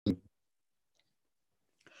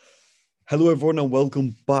Hello, everyone, and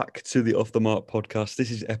welcome back to the Off the Mark podcast.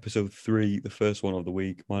 This is episode 3, the first one of the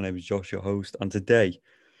week. My name is Josh, your host, and today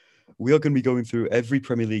we are going to be going through every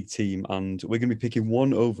Premier League team, and we're going to be picking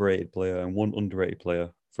one overrated player and one underrated player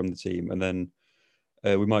from the team, and then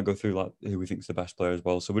we might go through like who we think is the best player as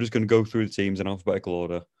well. So we're just going to go through the teams in alphabetical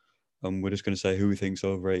order, and we're just going to say who we think's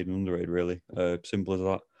overrated and underrated. Really, simple as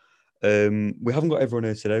that. We haven't got everyone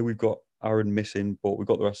here today. We've got Aaron missing, but we've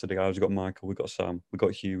got the rest of the guys. We've got Michael, we've got Sam, we've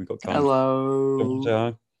got Hugh, we've got Cam. Hello. Say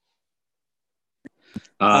hi.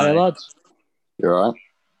 Hi, lads. You all right?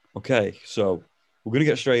 Okay, so we're going to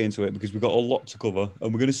get straight into it because we've got a lot to cover,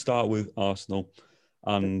 and we're going to start with Arsenal.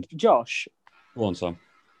 And Josh, go on, Sam.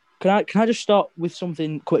 can I just start with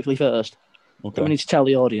something quickly first? Okay. We need to tell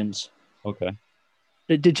the audience. Okay.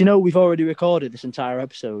 Did you know we've already recorded this entire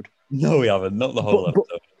episode? No, we haven't. Not the whole episode.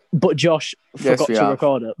 But Josh forgot to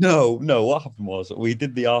record it. No. What happened was we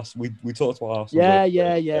did the Arsenal. We talked about Arsenal.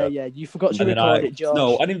 Yeah. You forgot to record it, Josh.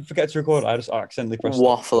 No, I didn't forget to record it. I just accidentally pressed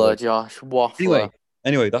Waffler, Josh. Waffler.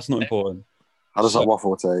 Anyway, that's not important. How does that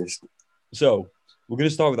waffle taste? So we're going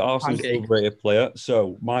to start with Arsenal's Pancake. overrated player.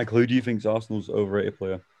 So, Michael, who do you think is Arsenal's overrated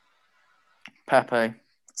player? Pepe.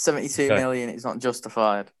 72 million is not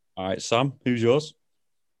justified. All right, Sam, who's yours?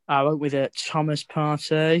 I went with Thomas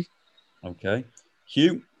Partey. Okay.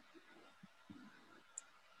 Hugh?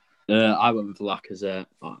 I went with Lacazette.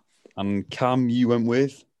 And Cam, you went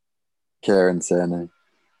with? Kieran Tierney.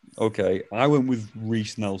 Okay, I went with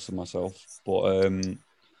Reece Nelson myself, but all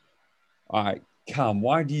right, Cam,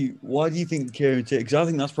 why do you think Kieran Tierney? Because I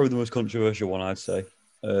think that's probably the most controversial one, I'd say.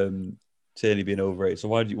 Tierney being overrated. So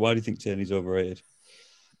why do you think Tierney's overrated?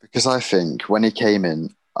 Because I think when he came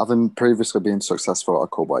in, having previously been successful at a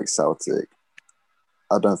club like Celtic,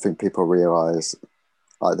 I don't think people realise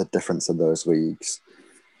like the difference in those leagues.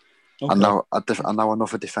 Okay. And now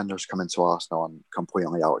another defender has come into Arsenal and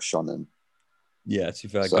completely outshone him. Yeah, to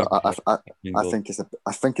be fair, so I think it's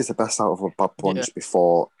the best out of a bad bunch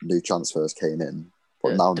before new transfers came in.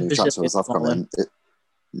 But now new transfers have come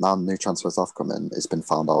in. It's been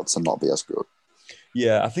found out to not be as good.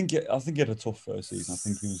 Yeah, I think he had a tough first season. I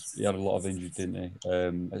think he had a lot of injuries, didn't he?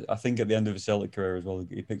 I think at the end of his Celtic career as well,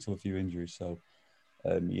 he picked up a few injuries, so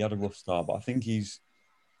he had a rough start. But I think he's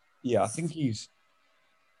I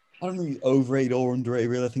don't know if he's overrated or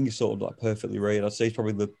underrated, really. I think he's sort of like perfectly rated. I'd say he's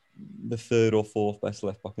probably the third or fourth best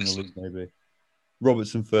left back in the league, maybe.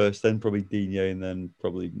 Robertson first, then probably Digne, and then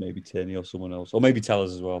probably maybe Tierney or someone else. Or maybe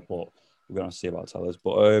Tellers as well, but we're going to see about Tellers.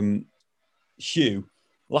 But Hugh,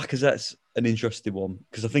 Lacazette's an interesting one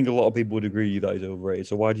because I think a lot of people would agree with you that he's overrated.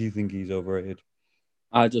 So why do you think he's overrated?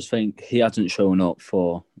 I just think he hasn't shown up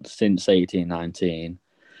since 18-19.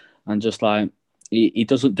 And just like, he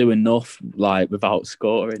doesn't do enough like without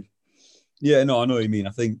scoring. Yeah, no, I know what you mean. I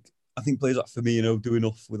think players like Firmino do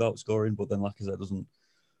enough without scoring, but then Lacazette doesn't,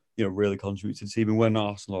 really contribute to the team. And when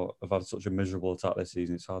Arsenal have had such a miserable attack this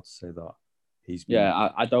season, it's hard to say that he's been... Yeah,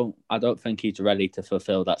 I don't think he's ready to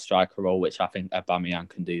fulfill that striker role, which I think Aubameyang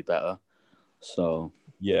can do better. So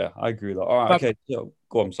yeah, I agree with that. All right, okay, so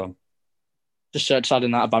go on, Sam. Just adding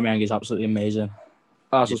that Aubameyang is absolutely amazing.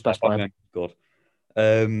 Arsenal's best player. Good.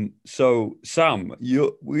 So Sam,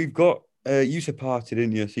 we've got you said Partey,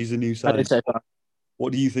 didn't you? So he's a new signing. I did say that.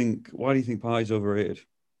 What do you think? Why do you think Partey's overrated?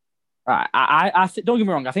 Right, I don't get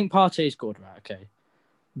me wrong. I think Partey is good, right? Okay,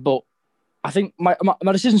 but I think my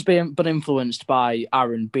decision's been influenced by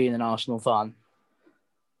Aaron being an Arsenal fan.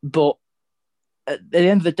 But at the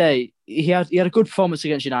end of the day, he had a good performance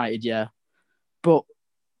against United, yeah. But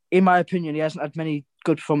in my opinion, he hasn't had many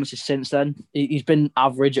good performances since then. He's been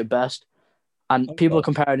average at best, and people are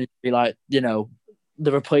comparing him to be like,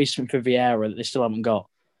 the replacement for Vieira that they still haven't got,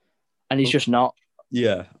 and he's just not.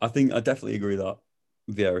 Yeah, I definitely agree that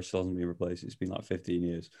Vieira still hasn't been replaced. It's been like 15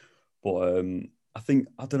 years, but I think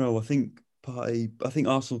Partey. I think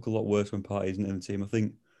Arsenal look a lot worse when Partey isn't in the team. I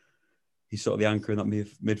think he's sort of the anchor in that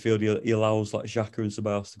midfield. He allows like Xhaka and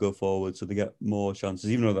Ceballos to go forward, so they get more chances.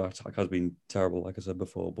 Even though their attack has been terrible, like I said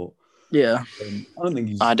before, but yeah, I don't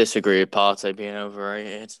think I disagree with Partey being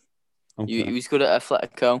overrated. Okay. He was good at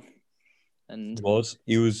Atletico. And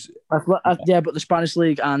he was. Yeah, but the Spanish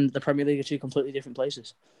League and the Premier League are two completely different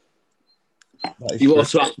places. You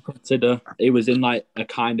also have to consider he was in like a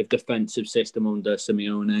kind of defensive system under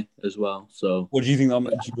Simeone as well. So, what do you think?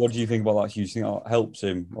 What do you think about that? Do you think that helps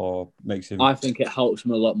him or makes him? I think it helps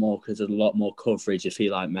him a lot more because there's a lot more coverage if he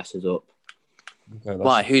like messes up. Okay,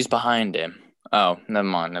 why? Who's behind him? Oh, never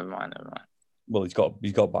mind. Well, he's got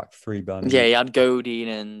back 3 bands. Yeah, he had Godin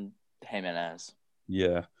and Jimenez.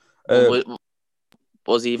 Yeah.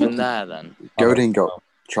 Was he even there then? Godin got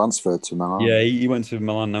transferred to Milan. Yeah, he went to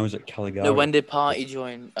Milan. Now he's at Cagliari. No, when did Partey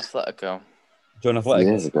join Atletico? Join Atletico?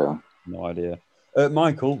 Years ago. No idea.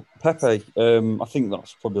 Michael, Pepe. I think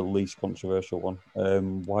that's probably the least controversial one.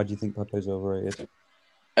 Why do you think Pepe's overrated?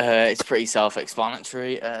 It's pretty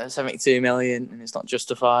self-explanatory. 72 million, and it's not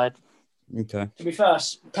justified. Okay. To be fair,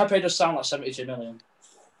 Pepe does sound like 72 million.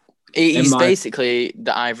 He's basically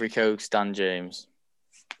the Ivory Coast Dan James.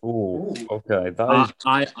 Oh, okay. That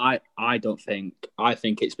is. I don't think. I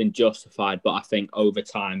think it's been justified, but I think over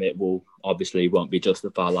time it won't be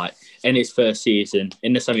justified. Like in his first season,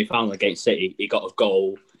 in the semi-final against City, he got a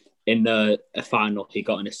goal. In the final, he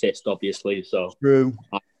got an assist, obviously. So True.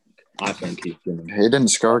 I think he's been. He didn't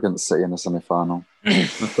score against City in the semi-final.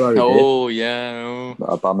 Oh, yeah.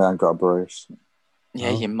 Aubameyang got a brace.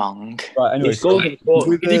 Yeah, you monk. Right, anyway.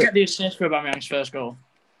 He did get the assist for Aubameyang's first goal.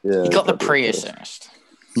 Yeah, He got the pre-assist.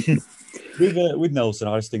 with Nelson,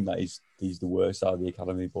 I just think that he's the worst out of the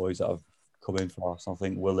academy boys that have come in for us. I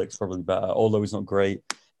think Willock's probably better, although he's not great.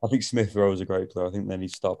 I think Smith Rowe is a great player. I think they need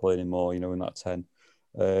to start playing him more, in that 10.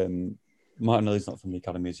 Martinelli's not from the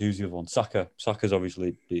academy. Who's the other one? Saka. Saka's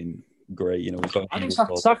obviously been great. I think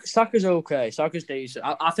Saka's okay. Saka's decent.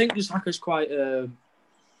 I think Saka's quite.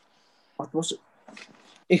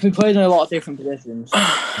 He can be played in a lot of different positions.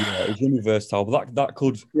 Yeah, he's really versatile. But that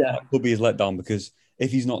could be his letdown, because if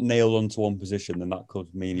he's not nailed onto one position, then that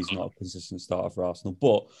could mean he's not a consistent starter for Arsenal.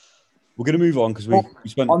 But we're going to move on because we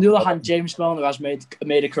spent. On the other hand, James Milner has made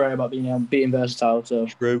a career about being versatile. So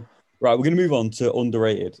true. Right, we're going to move on to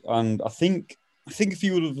underrated, and I think a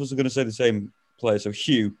few of us are going to say the same player. So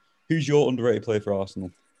Hugh, who's your underrated player for Arsenal?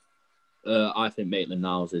 I think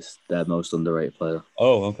Maitland-Niles is their most underrated player.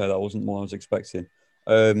 Oh, okay, that wasn't what I was expecting.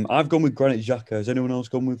 I've gone with Granit Xhaka. Has anyone else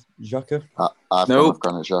gone with Xhaka? I've gone with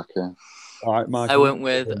Granit Xhaka. All right, Michael. I went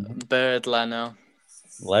with Bird Leno.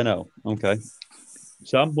 Leno, okay.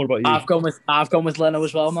 Sam, what about you? I've gone with Leno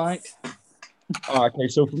as well, Mike. All right, okay.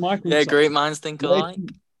 So for Michael, Yeah, great minds think alike.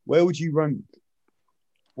 Where would you rank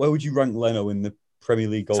Leno in the Premier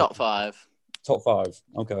League goal? Top 5. Top 5.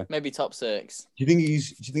 Okay. Maybe top 6. Do you think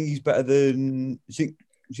he's better than? Do you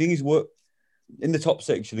think he's in the top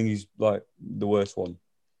 6? Do you think he's like the worst one?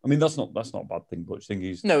 I mean, that's not a bad thing, but do you think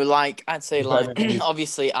he's I'd say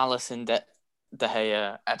obviously Alisson, De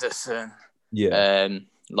Gea, Ederson,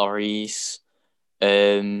 Lloris.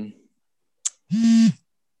 I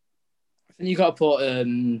think you got to put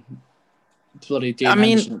bloody.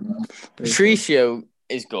 Patricio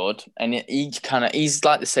is good, and he's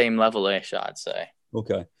like the same level-ish, I'd say.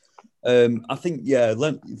 Okay. I think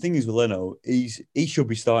the thing is with Leno, he should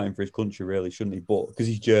be starting for his country, really, shouldn't he? But because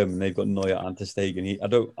he's German, they've got Neuer and Ter Stegen.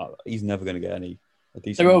 He's never going to get a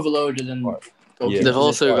decent. They're overloaded, and they've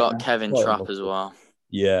also got Kevin Trapp as well.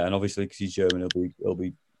 Yeah, and obviously because he's German, he'll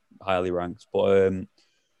be highly ranked. But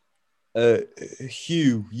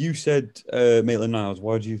Hugh, you said Maitland-Niles.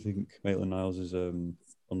 Why do you think Maitland-Niles is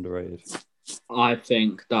underrated? I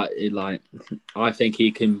think that I think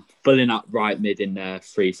he can fill in that right mid in there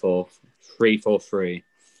 3-4-3,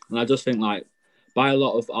 and I just think by a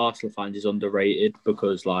lot of Arsenal fans he's underrated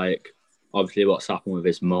because obviously what's happened with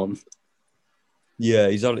his mum. Yeah,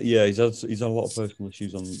 he's had a lot of personal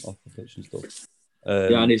issues off the pitch and stuff.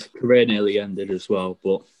 And his career nearly ended as well.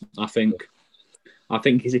 But I think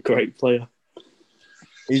he's a great player.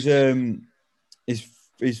 His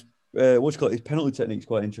his penalty technique's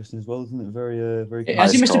quite interesting as well, isn't it? Very.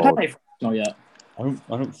 Has he missed a penalty? Not yet. I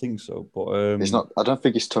don't think so, but he's not. I don't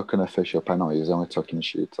think he's took an official penalty. He's only taking a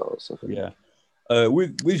shootout. Yeah.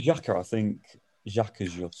 With Xhaka, I think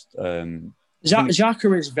Xhaka's just.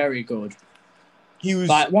 Xhaka is very good. He was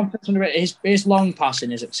one person. His long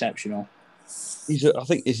passing is exceptional. I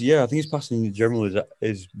think his passing in general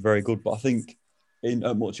is very good, but I think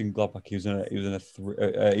much in Gladbach he was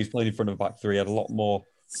playing in front of a back three. He had a lot more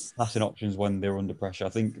passing options when they were under pressure. I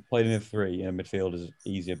think playing in a 3 in a midfield is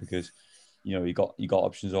easier because you got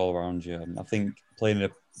options all around you. And I think playing in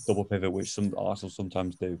a double pivot, which some Arsenal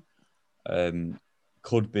sometimes do,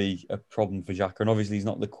 could be a problem for Xhaka. And obviously he's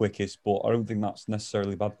not the quickest, but I don't think that's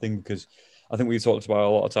necessarily a bad thing because I think we've talked about a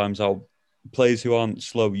lot of times how players who aren't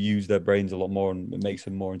slow use their brains a lot more and it makes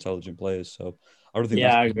them more intelligent players. So I don't think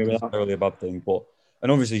that's necessarily a bad thing.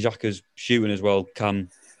 And obviously Xhaka's shooting as well can.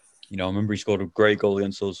 I remember he scored a great goal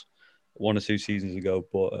against us 1 or 2 seasons ago.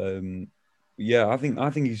 But I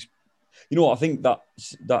think he's. You know what? I think that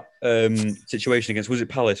situation against, was it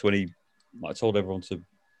Palace when he told everyone to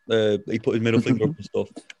he put his middle finger up and stuff.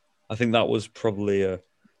 I think that was probably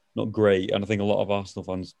not great, and I think a lot of Arsenal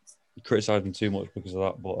fans criticised him too much because of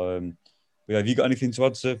that. But have you got anything to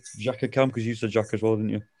add to Xhaka, Cam? Because you said Xhaka as well,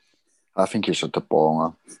 didn't you? I think he's a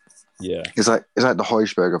baller. Yeah. It's like the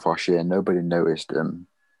Højbjerg of last year. Nobody noticed him.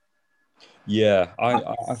 Yeah,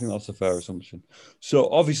 I think that's a fair assumption. So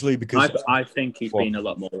obviously, because I think he's been a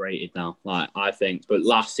lot more rated now. But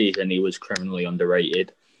last season he was criminally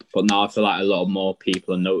underrated. But now I feel like a lot more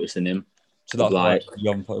people are noticing him. So that's like you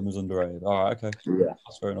haven't put him as underrated. All right, okay, Yeah,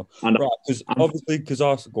 that's fair enough. And right, because obviously,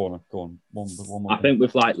 go on. One more I think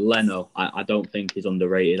with like Leno, I don't think he's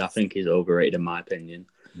underrated. I think he's overrated in my opinion.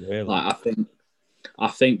 Really? Like I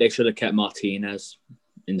think they should have kept Martinez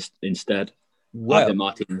instead. Well, I think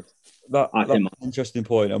Martinez. That's an interesting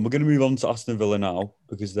point, and we're going to move on to Aston Villa now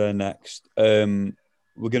because they're next. We're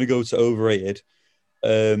going to go to overrated.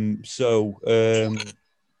 Go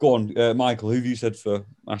on, Michael. Who have you said for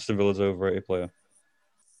Aston Villa's overrated player?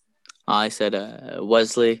 I said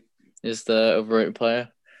Wesley is the overrated player.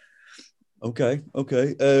 Okay.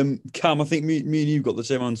 Cam, I think me and you got the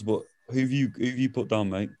same answer, but who have you put down,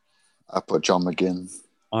 mate? I put John McGinn.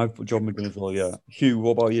 I've put John McGinn as well. Yeah. Hugh,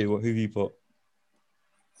 what about you? Who have you put?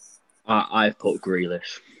 I've put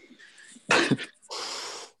Grealish.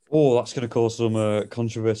 Oh, that's going to cause some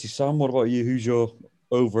controversy. Sam, what about you? Who's your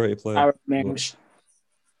overrated player? Tyrone Mings.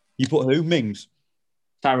 You put who? Mings?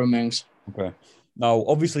 Tyrone Mings. Okay. Now,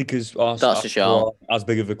 obviously, because that's a shout. As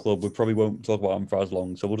big of a club, we probably won't talk about him for as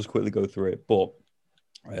long, so we'll just quickly go through it. But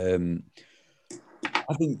I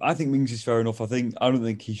think Mings is fair enough. I don't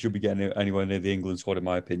think he should be getting anywhere near the England squad, in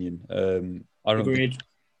my opinion. Agreed.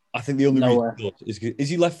 I think the only reason is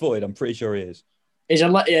he left-footed. I'm pretty sure he is. He is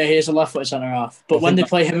a left-footed centre half. But when they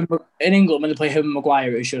play him in England, when they play him and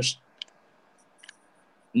Maguire, it's just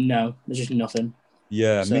no. There's just nothing.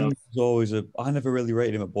 Yeah, Mings was always I never really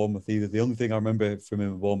rated him at Bournemouth either. The only thing I remember from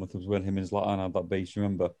him at Bournemouth was when him and Zlatan had that base.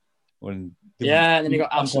 Remember when? And then he got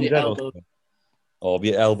absolutely elbowed. Oh,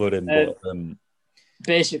 yeah, elbowed him. But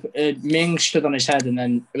basically, Mings stood on his head, and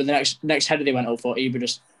then with the next header they went up for, Ibra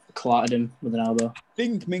just clattered him with an elbow. I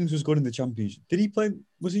think Mings was good in the Championship. Did he play?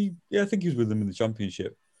 Was he? Yeah, I think he was with them in the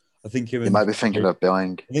Championship. I think him. You might be thinking of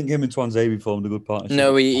Billing. I think him and Tuanzebe formed a good partnership.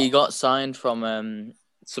 No, he got signed from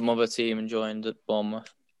some other team and joined at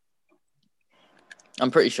Bournemouth.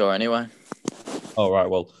 I'm pretty sure, anyway. Oh right,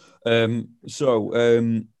 well,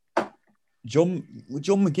 John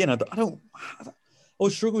McGinn. I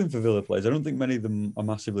was struggling for Villa players. I don't think many of them are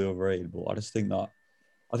massively overrated, but I just think that.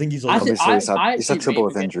 I think he's he's had trouble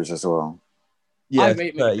with injuries as well. Yeah,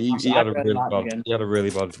 he had a really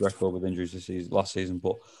bad record with injuries last season.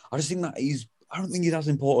 But I just think that I don't think he's as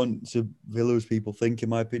important to Villa as people think. In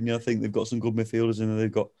my opinion, I think they've got some good midfielders in there. They've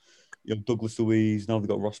got Douglas Luiz. Now they've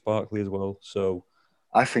got Ross Barkley as well. So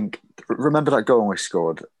I think remember that goal we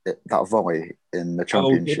scored, that volley in the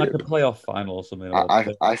Championship, like a playoff final or something.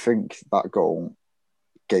 I think that goal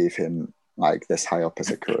gave him like this high up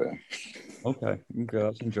as a career. Okay,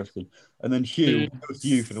 that's interesting. And then Hugh, goes to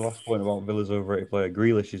you for the last point about Villa's overrated player.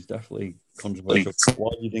 Grealish is definitely controversial. Why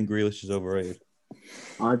do you think Grealish is overrated?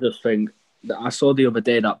 I just think that I saw the other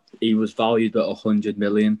day that he was valued at 100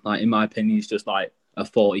 million. Like, in my opinion, he's just like a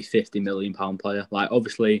 40-50 million pound player. Like,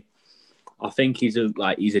 obviously, I think he's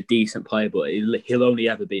a decent player, but he'll only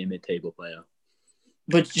ever be a mid-table player.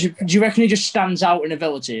 But do you reckon he just stands out in a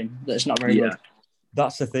Villa team that's not very good?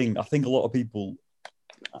 That's the thing. I think a lot of people.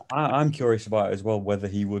 I'm curious about it as well, whether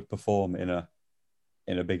he would perform in a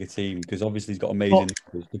bigger team, because obviously he's got amazing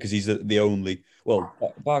numbers, because he's the only. Well,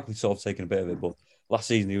 Barkley's sort of taken a bit of it, but last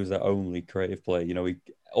season he was their only creative player.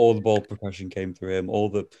 All the ball progression came through him, all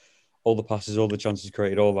the passes, all the chances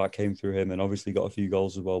created, all that came through him, and obviously got a few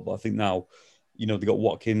goals as well. But I think now, they've got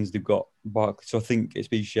Watkins, they've got Barkley, so I think it's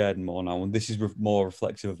being shared more now, and this is more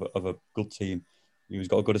reflective of a good team. He's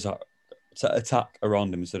got a good attack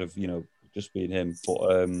around him instead of just being him. But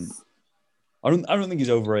I don't think he's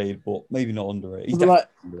overrated, but maybe not underrated. He's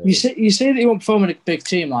underrated. You say that he won't perform in a big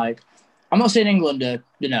team. Like, I'm not saying England are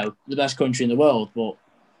the best country in the world, but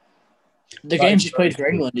the games he's played for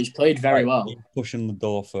England, he's played very well. He's pushing the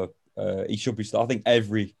door for. He should be. I think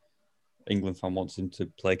every England fan wants him to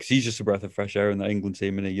play, because he's just a breath of fresh air in the England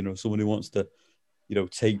team, and someone who wants to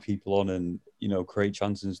take people on and create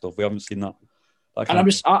chances and stuff. We haven't seen that.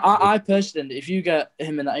 And I personally think if you get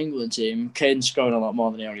him in that England team, Kane's scoring a lot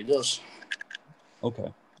more than he already does.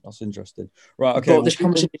 Okay, that's interesting. Right, okay. But this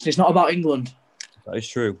conversation is not about England. That is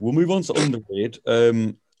true. We'll move on to underrated.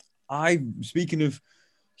 Speaking of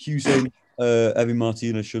Hugh saying Evan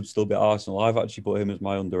Martinez should still be at Arsenal, I've actually put him as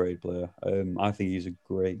my underrated player. I think he's a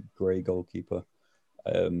great goalkeeper.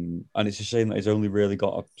 And it's a shame that he's only really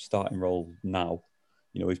got a starting role now.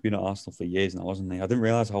 He's been at Arsenal for years now, hasn't he? I didn't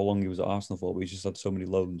realise how long he was at Arsenal for, but he's just had so many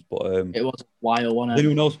loans. But it was a while, wasn't it? Did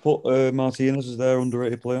anyone else put Martinez as their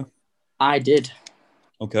underrated player? I did.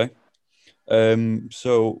 Okay.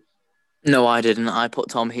 So No, I didn't. I put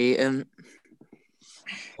Tom Heaton.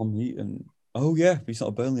 Tom Heaton. Oh yeah, he's not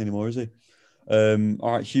a Burnley anymore, is he? All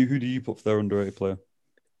right, Hugh. Who do you put for their underrated player?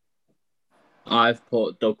 I've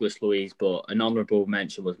put Douglas Luiz, but an honourable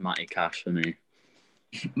mention was Matty Cash for me.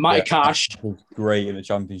 Matty Cash, He was great in the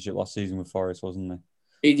Championship last season with Forest, wasn't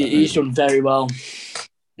he? he's done very well.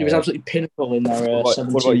 He was Yeah. absolutely pinnacle in their What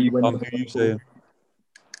about you, 17 win. Cam? Who are you saying?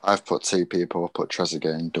 I've put two people. I've put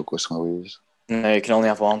Trezeguet and Douglas Luiz. No, you can only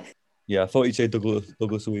have one. Yeah, I thought you'd say Douglas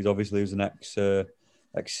Luiz. Obviously, he was an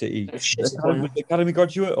ex-City academy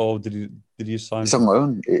graduate, or did he sign? He's on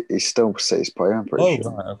loan. He's still City's player, I'm pretty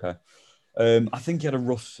sure. Right, okay. I think he had a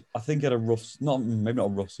rough. Not maybe not a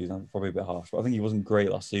rough season. Probably a bit harsh, but I think he wasn't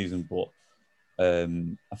great last season. But I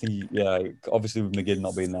think obviously with McGinn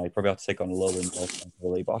not being there, he probably had to take on a lower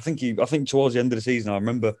really. But I think towards the end of the season, I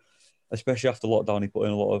remember, especially after lockdown, he put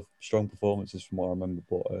in a lot of strong performances from what I remember.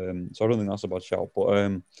 But so I don't think that's a bad shout.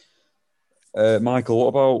 But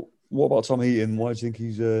Michael, what about Tom Heaton? Why do you think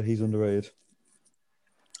he's underrated?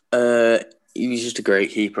 He was just a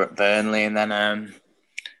great keeper at Burnley, and then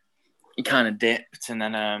he kind of dipped, and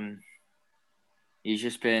then he's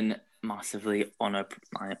just been massively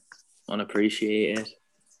unappreciated.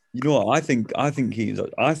 You know what? I think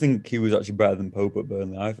he was actually better than Pope at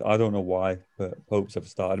Burnley. I don't know why, but Pope's ever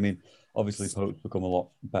started. I mean, obviously Pope's become a lot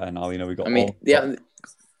better now. You know, we got.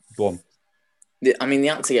 Go on. They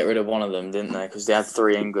had to get rid of one of them, didn't they? Because they had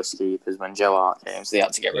 3 English keepers when Joe Hart came, so they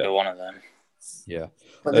had to get rid of one of them. Yeah.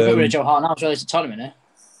 But they've got rid of Joe Hart now, so it's a Tottenham, isn't it?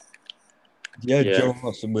 Yeah, Joe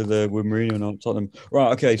Hart with Mourinho and Tottenham.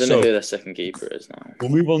 Right, okay. I don't know who their second keeper is now. We'll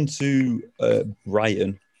move on to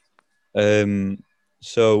Brighton.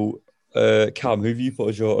 So, Cam, who have you put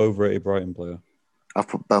as your overrated Brighton player? I've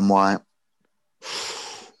put Ben White.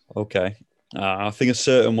 Okay. I think a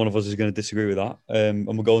certain one of us is going to disagree with that. And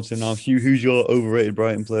we'll go on to now. Hugh, who's your overrated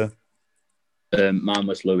Brighton player? Mine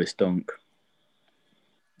was Lewis Dunk.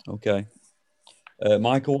 Okay.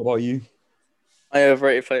 Michael, what about you? My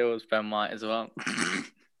overrated player was Ben White as well.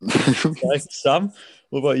 Okay. Sam,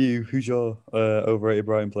 what about you? Who's your overrated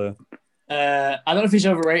Brighton player? I don't know if he's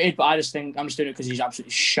overrated, but I just think I'm just doing it because he's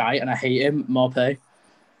absolutely shite and I hate him. Maupay.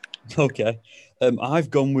 Okay. I've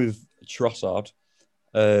gone with Trossard.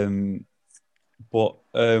 But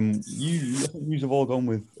you have all gone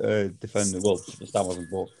with defender. Well, Stan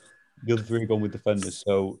wasn't, but the other 3 have gone with defenders.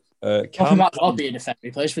 So Cam might well be a defender.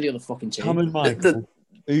 He plays for the other fucking team. Cam and Michael,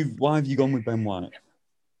 why have you gone with Ben White?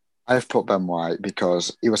 I've put Ben White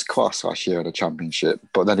because he was class last year at the Championship,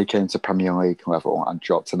 but then he came to Premier League level and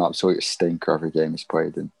dropped an absolute stinker every game he's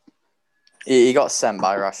played in. He got sent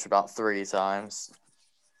by Rashford about 3 times.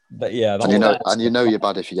 But yeah, and you know you're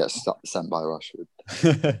bad if you get sent by Rashford.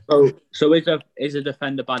 So is a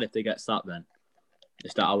defender bad if they get sacked then?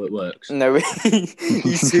 Is that how it works? No,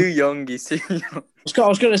 he's too young. He's too young. I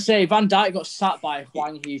was going to say Van Dijk got sacked by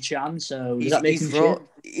Hwang Hee-chan, so does that make him raw?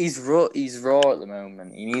 shit? He's raw at the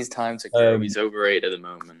moment. He needs time to grow. He's overrated at the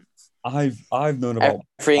moment. I've known about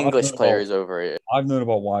every English player is overrated. I've known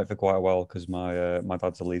about White for quite a while because my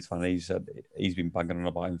dad's a Leeds fan. He said he's been banging on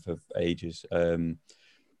about him for ages. You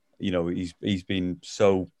know, he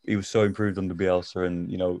was so improved under Bielsa,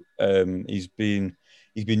 and you know, he's been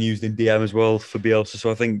used in DM as well for Bielsa.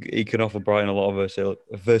 So I think he can offer Brighton a lot of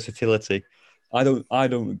versatility. I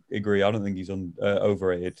don't agree. I don't think he's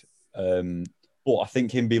overrated. But I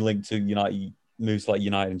think him being linked to United, moves like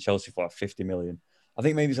United and Chelsea for like 50 million. I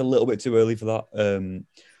think maybe it's a little bit too early for that. I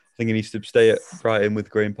think he needs to stay at Brighton with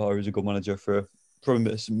Graham Potter, who's a good manager, for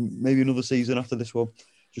probably maybe another season after this one,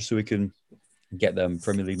 just so he can get them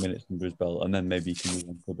Premier League minutes under his belt, and then maybe he can move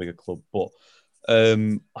on to a bigger club. But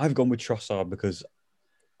I've gone with Trossard because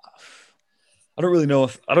I don't really know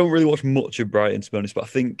I don't really watch much of Brighton, to be honest, but I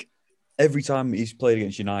think every time he's played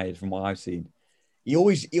against United, from what I've seen, he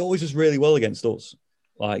always does really well against us.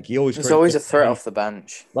 Like there's always a threat off the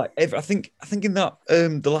bench. Like I think in that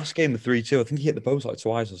the last game, the 3-2, I think he hit the post like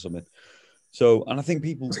twice or something. So, and I think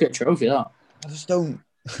people Let's get a trophy. That I just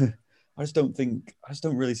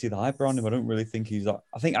don't really see the hype around him. I don't really think he's that.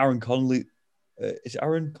 I think Aaron Connolly, is it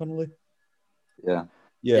Aaron Connolly? Yeah.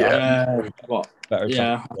 What? Better.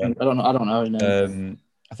 Yeah. I don't know. No.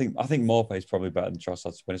 I think Maupay is probably better than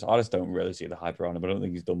Trossard, to be honest. I just don't really see the hype around him. I don't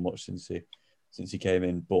think he's done much since he came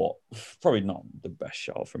in, but probably not the best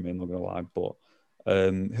shot from him, I'm not gonna lie. But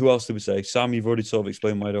who else did we say? Sam, you've already sort of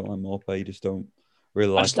explained why I don't like Maupay. You just don't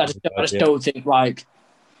really like I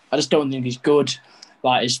just don't think he's good.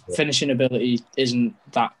 Like his finishing ability isn't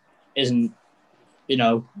what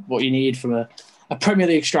you need from a Premier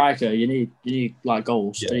League striker. You need like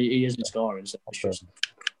goals. Yeah. He isn't scoring. So it's just...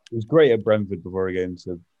 He was great at Brentford before he came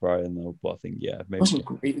to Brighton, though. But I think, yeah,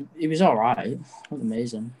 maybe. He was all right. It was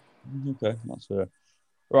amazing. Okay, that's fair.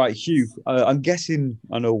 Right, Hugh. I'm guessing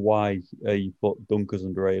I know why you put Dunker's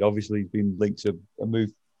underrated. Obviously, he's been linked to a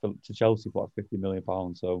move to Chelsea for like £50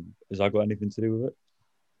 million. So, has that got anything to do with it?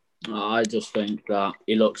 I just think that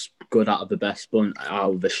he looks good out of the best bunch,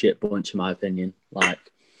 out of the shit bunch, in my opinion. Like,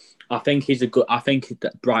 I think he's a good. I think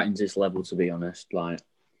that Brighton's his level, to be honest. Like,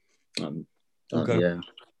 Okay. Yeah.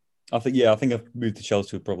 I think a move to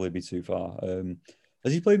Chelsea would probably be too far.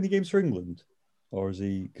 Has he played any games for England, or is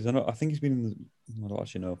he? Because I think he's been in the. I don't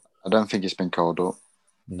actually know. I don't think he's been called up.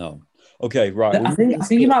 No. Okay, right. I think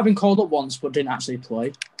he might have been called up once, but didn't actually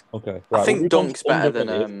play. Okay, right. I think Dunk's better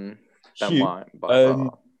than Hugh, White. By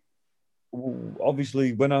far.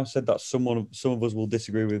 Obviously, when I said that some of us will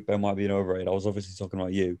disagree with Ben White being overrated, I was obviously talking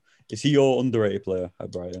about you. Is he your underrated player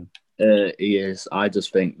at Brighton? He is. I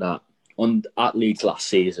just think that at Leeds last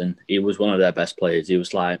season, he was one of their best players. He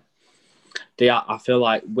was like, I feel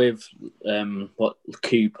like with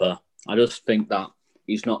Cooper, I just think that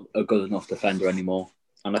he's not a good enough defender anymore.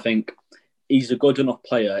 And I think he's a good enough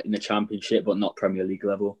player in the Championship, but not Premier League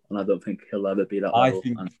level. And I don't think he'll ever be that level.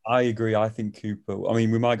 I agree. I think Cooper. I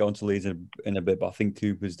mean, we might go on to Leeds in a bit, but I think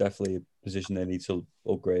Cooper's definitely a position they need to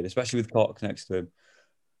upgrade, especially with Clark next to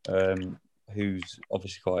him, who's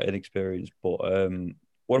obviously quite inexperienced. But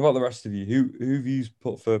what about the rest of you? Who have you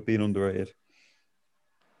put for being underrated?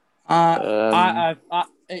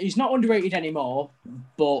 He's not underrated anymore,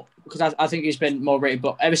 but because I think he's been more rated.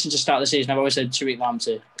 But ever since the start of the season, I've always said Tariq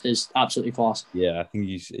Lamptey is absolutely class. Yeah, I think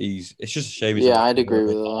he's. It's just a shame. I'd agree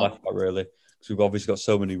with that. Really, because we've obviously got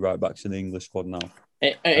so many right backs in the English squad now.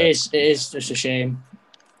 It is just a shame.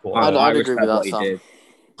 But, I'd agree with that, Sam.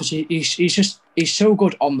 Because he's so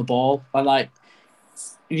good on the ball, and like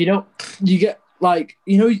you get when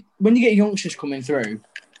you get youngsters coming through,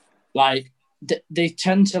 like. They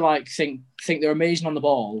tend to like think they're amazing on the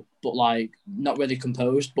ball, but like not really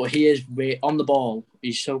composed. But he is on the ball.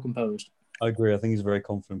 He's so composed. I agree. I think he's a very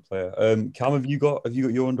confident player. Cam, have you got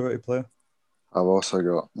your underrated player? I've also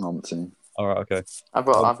got Lamptey. All right, okay. I've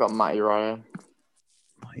got Matty Ryan.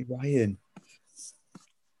 Matty Ryan.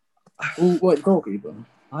 What goalkeeper?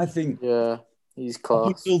 I think. Yeah, he's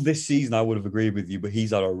class. Still this season, I would have agreed with you, but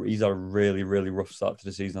he's had a really really rough start to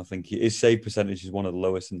the season. I think his save percentage is one of the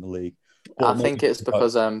lowest in the league. I think it's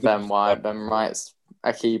because Ben White's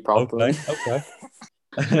a key problem. Okay.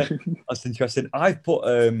 That's interesting. I put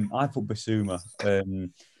Bissouma.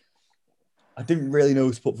 I didn't really know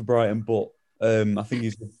who to put for Brighton, but I think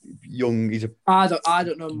he's young. I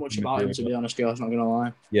don't know much about him, to be honest. I'm not gonna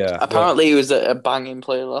lie. Yeah. Apparently, he was a banging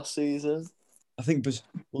player last season. I think, I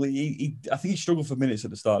think he struggled for minutes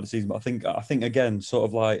at the start of the season, but I think again, sort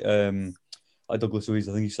of like Douglas Luiz,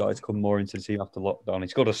 I think he started to come more into the team after lockdown. He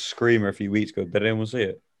scored a screamer a few weeks ago. Did anyone see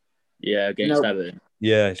it? Yeah, against Everton.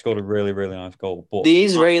 Yeah, he scored a really, really nice goal. But the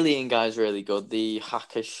Israeli guy's really good. The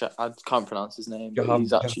Hakish, I can't pronounce his name, but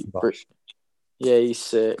he's actually yeah, he's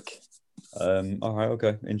sick. All right,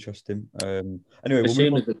 okay, interesting. Anyway,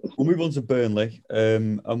 we'll move on to Burnley,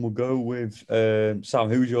 and we'll go with Sam.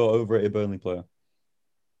 Who's your overrated Burnley player?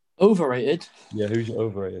 Overrated? Yeah, who's your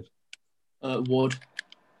overrated? Wood.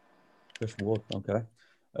 Chris Wood,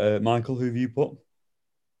 okay. Michael, who have you put?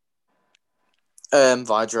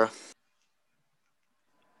 Vydra.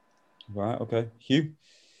 Right, okay. Hugh?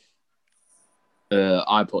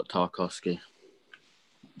 I put Tarkowski.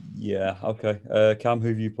 Yeah, okay. Cam, who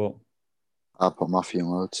have you put? I put Matthew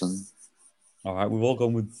Lowton. All right, we've all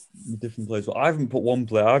gone with different players. But I haven't put one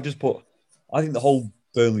player. I think the whole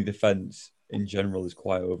Burnley defence in general is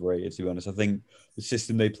quite overrated, to be honest. I think the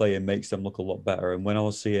system they play in makes them look a lot better. And when I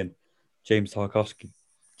was seeing James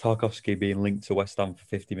Tarkowski being linked to West Ham for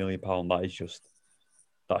 £50 million,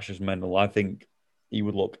 that's just mental. I think he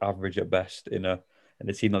would look average at best in a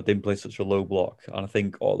team that didn't play such a low block. And I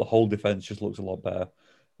think the whole defence just looks a lot better.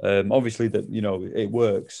 Obviously, that it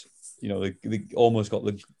works. They almost got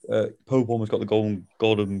Pope almost got the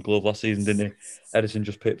Golden Glove last season, didn't he? Edison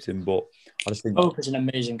just pipped him, but I just think Pope is an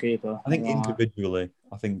amazing keeper. I think individually,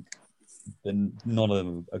 I think none of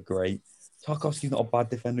them are great. Tarkowski's not a bad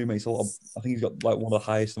defender. He makes a lot of. I think he's got like one of the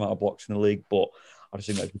highest amount of blocks in the league. But I just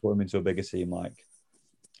think that if you put him into a bigger team like,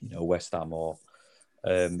 West Ham or,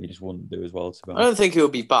 he just wouldn't do as well. To be honest. I don't think he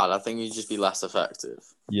would be bad. I think he'd just be less effective.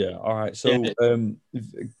 Yeah. All right. So,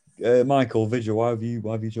 Michael, Vidra, why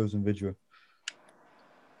have you chosen Vidra?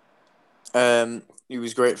 He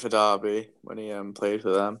was great for Derby when he played for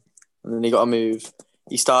them, and then he got a move.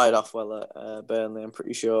 He started off well at Burnley, I'm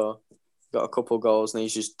pretty sure. Got a couple goals, and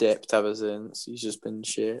he's just dipped ever since. He's just been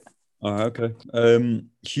shit. All right, okay.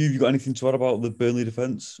 Hugh, you got anything to add about the Burnley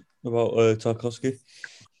defence, about Tarkowski?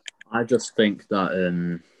 I just think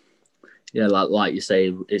that yeah, like you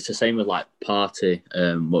say, it's the same with like Partey.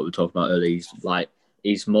 What we were talking about earlier,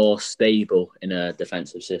 he's more stable in a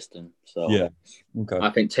defensive system. So Yeah. Okay. I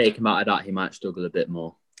think take him out of that, he might struggle a bit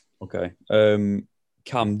more. Okay.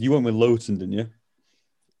 Cam, you went with Lowton, didn't you?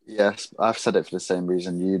 Yes, I've said it for the same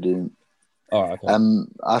reason you do. All right. Okay.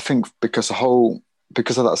 I think because of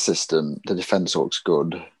that system, the defense looks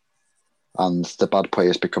good, and the bad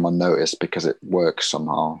players become unnoticed because it works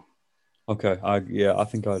somehow. Okay. I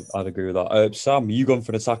think I'd agree with that. Sam, you gone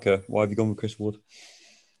for an attacker. Why have you gone with Chris Wood?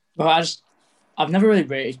 Well, I've never really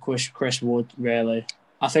rated Chris Wood. Really,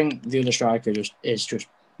 I think the other striker is just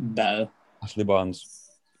better. Ashley Barnes.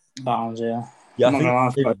 Barnes, yeah. Yeah, I'm not gonna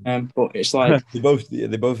laugh about him, but it's like they both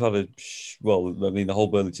had I mean, the whole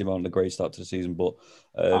Burnley team had a great start to the season, but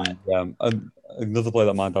another player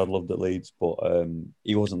that my dad loved at Leeds, but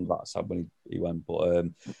he wasn't that sad when he went. But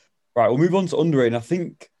right, we'll move on to underrated. I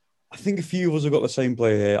think a few of us have got the same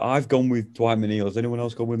player here. I've gone with Dwight McNeil. Has anyone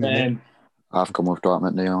else gone with McNeil? I've gone with Dwight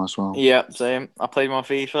McNeil as well. Yeah, same. I played my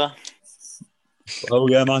FIFA. Oh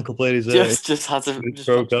yeah, Michael played his just had to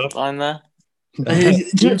throw card line there.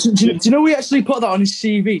 do you know we actually put that on his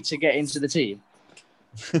CV to get into the team?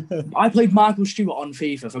 I played Michael Stewart on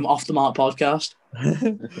FIFA from Off the Mark podcast.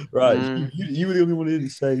 Right, you were the only one who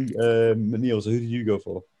didn't say McNeil. So who did you go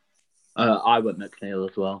for? I went McNeil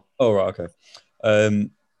as well. Oh right, okay.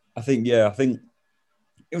 I think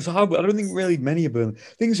it was hard. I don't think really many of Burnley.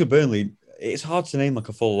 Things for Burnley, it's hard to name like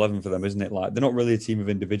a full 11 for them, isn't it? Like they're not really a team of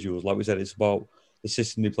individuals. Like we said, it's about the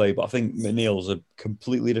system they play. But I think McNeil's a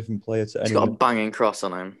completely different player to anyone. He's got a banging cross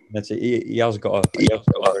on him. He has got a very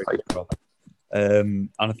good cross. And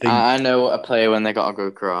I think I know a player when they got a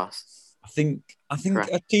good cross. I think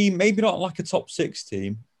a team, maybe not like a top 6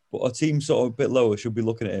 team, but a team sort of a bit lower should be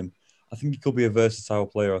looking at him. I think he could be a versatile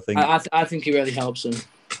player. I think he really helps him.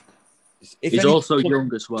 He's also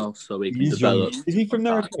young as well, so he can develop. Is he from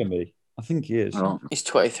their academy? I think he is. Oh. He's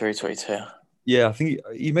 23, 22. Yeah, I think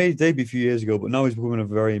he made a debut a few years ago, but now he's becoming a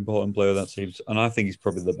very important player of that team, and I think he's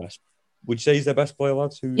probably the best. Would you say he's their best player,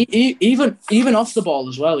 lads? Even off the ball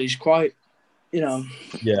as well, he's quite, Yeah.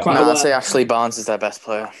 I'd say Ashley Barnes is their best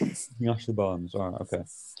player. Ashley Barnes. All right, okay.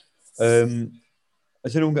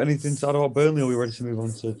 Has anyone got anything to add about Burnley, or are we ready to move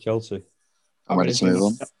on to Chelsea? I'm ready to move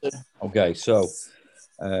on. Okay, so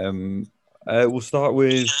we'll start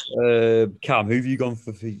with Cam. Who have you gone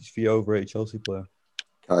for your overrated Chelsea player?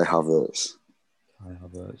 Kai Havertz.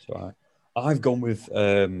 All right. I've gone with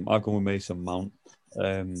Mason Mount.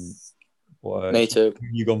 Me too. Who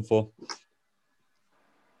have you gone for?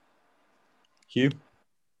 Hugh?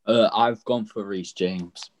 I've gone for Reece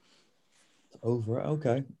James. Over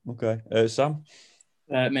it. Okay. Sam?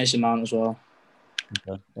 Mason Mount as well.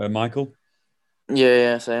 Okay. Michael?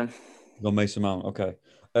 Yeah, same. Gone Mason Mount. Okay.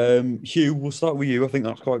 Hugh, we'll start with you. I think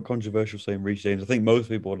that's quite controversial saying Reece James. I think most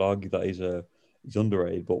people would argue that he's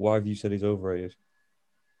underrated, but why have you said he's overrated?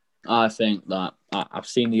 I think that I've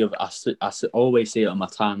seen the other. I always see it on my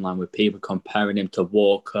timeline with people comparing him to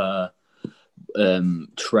Walker,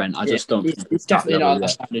 Trent. I just don't think it's definitely not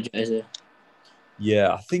that standard, is it?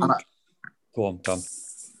 Yeah, I think. Go on, Tom.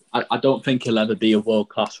 I don't think he'll ever be a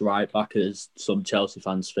world-class right-back, as some Chelsea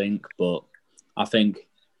fans think, but I think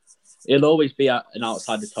he'll always be an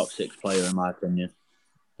outside the top 6 player, in my opinion.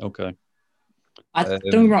 Okay. Don't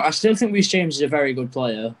get me wrong, I still think Reece James is a very good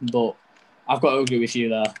player, but I've got to agree with you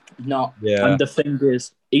there. Not. Yeah. And the thing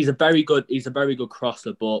is, he's a very good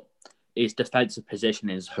crosser, but his defensive position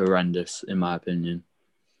is horrendous, in my opinion.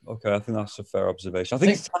 Okay, I think that's a fair observation. I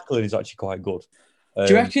think his tackling is actually quite good. Do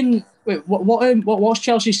you reckon? Wait, what's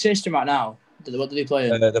Chelsea's system right now? What do they play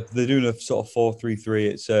in? They're doing a sort of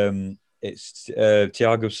 4-3-3. It's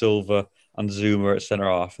Thiago Silva and Zuma at centre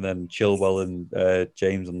half, and then Chilwell and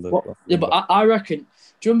James on the. Yeah, but I reckon.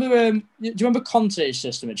 Do you remember Conte's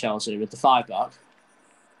system at Chelsea with the 5-back?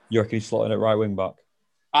 You reckon he's slotting at right wing back?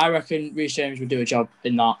 I reckon Reece James would do a job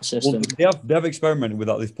in that system. Well, they have experimented with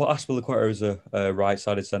that. They've put Aspilicueta as a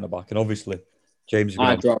right-sided centre back, and obviously James.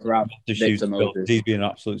 I'd rather have Victor Moses. He's been an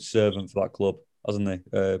absolute servant for that club, hasn't he?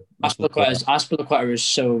 Aspilicueta is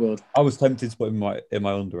so good. I was tempted to put him in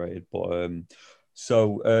my underrated, but I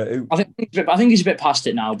think he's a bit past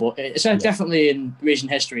it now. But it's definitely in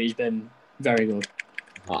recent history he's been very good.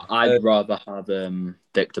 I'd rather have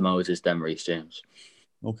Victor Moses than Reece James.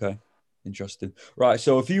 Okay, interesting. Right,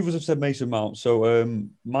 so a few of us have said Mason Mount. So,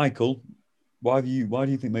 Michael, why do you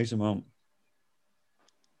think Mason Mount?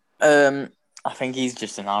 I think he's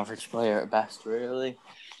just an average player at best, really.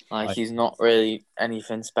 He's not really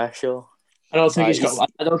anything special. I don't think Like,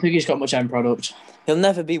 I don't think he's got much end product. he'll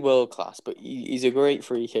never be world class, but he's a great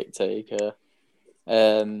free kick taker.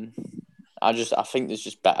 I think there's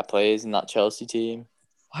just better players in that Chelsea team,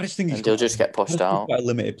 I just think and he'll just get pushed out. quite a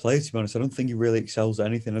limited player, to be honest. I don't think he really excels at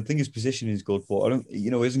anything. I think his position is good, but I don't, he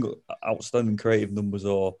hasn't got outstanding creative numbers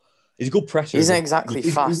or he's a good presser. He's not exactly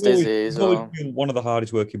fast, is he? He's always been one of the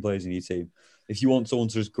hardest working players in your team. If you want someone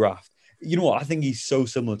to just graft, you know what? I think he's so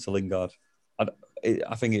similar to Lingard.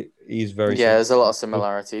 I think he's very. Yeah, there's a lot of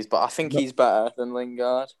similarities, but I think he's better than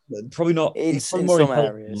Lingard. Probably not. He's probably in more some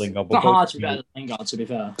intelligent than areas. Lingard, It's not hard to be better than Lingard, to be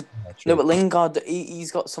fair. No, but Lingard,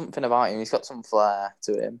 he's got something about him. He's got some flair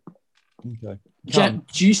to him. Okay.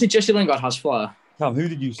 Do you suggest that Lingard has flair? Cam, who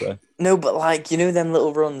did you say? No, but them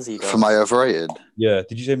little runs he does. For my overrated, Yeah.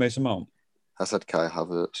 Did you say Mason Mount? I said Kai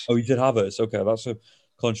Havertz. Oh, you did Havertz. Okay, that's a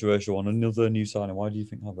controversial one. Another new signing. Why do you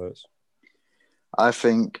think Havertz? I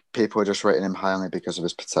think people are just rating him highly because of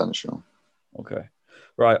his potential. Okay.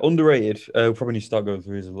 Right, underrated. We'll probably need to start going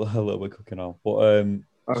through his a little bit quicker now. But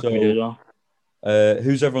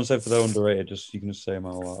who's everyone said for their underrated? You can just say them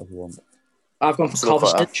out loud if you want. I've gone for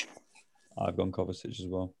Kovacic. I've gone Kovacic as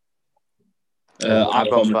well.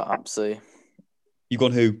 I've gone for Apsey. You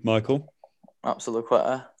gone who, Michael? Absolute.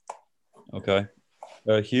 Okay.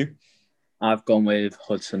 Hugh? I've gone with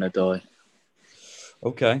Hudson-Odoi.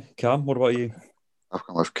 Okay. Cam, what about you? I've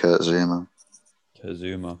gone with Kurt Zouma. Kurt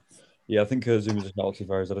Zouma. Yeah, I think Kurt Zouma's a penalty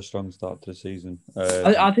fire. He's had a strong start to the season.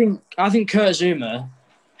 I think Kurt Zouma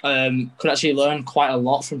could actually learn quite a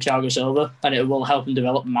lot from Thiago Silva, and it will help him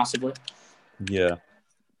develop massively. Yeah.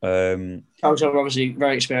 Thiago Silva obviously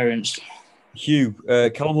very experienced. Hugh,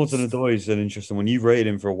 Callum Hudson-Odoi is an interesting one. You've rated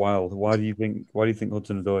him for a while. Why do you think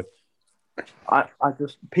Hudson-Odoi? I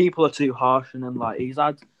just people are too harsh on him. Like he's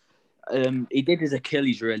had, he did his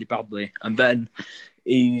Achilles really badly, and then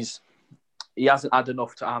he hasn't had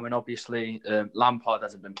enough time. And obviously, Lampard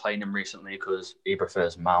hasn't been playing him recently because he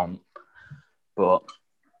prefers Mount. But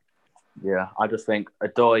yeah, I just think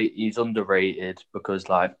Odoi he's underrated because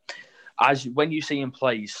when you see him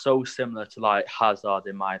play, he's so similar to Hazard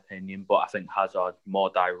in my opinion. But I think Hazard more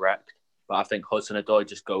direct. But I think Hudson-Odoi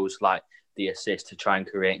just goes the assist to try and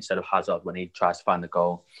create instead of Hazard when he tries to find the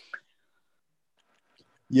goal.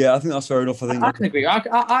 Yeah, I think that's fair enough. I can agree. I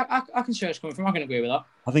can see where it's coming from. I can agree with that.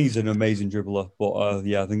 I think he's an amazing dribbler, but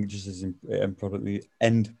yeah, I think just his end product.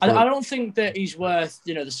 I don't think that he's worth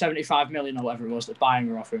the 75 million or whatever it was that Bayern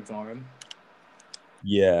were offering for him.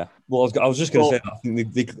 Yeah, well, I was just going to say that. I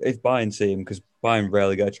think if Bayern see him, because Bayern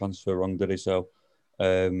rarely get a transfer wrong, did he? So,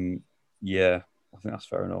 yeah, I think that's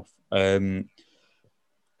fair enough.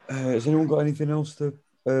 Has anyone got anything else to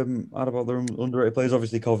add about their underrated players?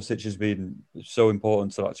 Obviously, Kovacic has been so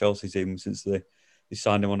important to that Chelsea team since they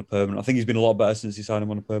signed him on a permanent. I think he's been a lot better since he signed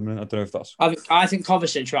him on a permanent. I don't know if that's... I think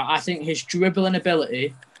Kovacic, right? I think his dribbling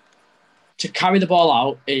ability to carry the ball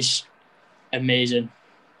out is amazing.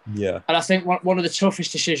 Yeah. And I think one of the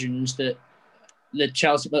toughest decisions that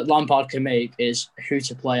Lampard can make is who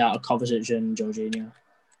to play out of Kovacic and Jorginho.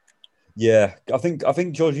 Yeah, I think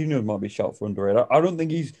Jorginho might be shot for underrated. I don't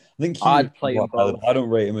think he's. I'd play him both. I don't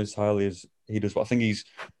rate him as highly as he does, but I think he's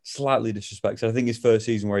slightly disrespected. I think his first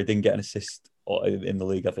season where he didn't get an assist in the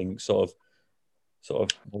league, I think sort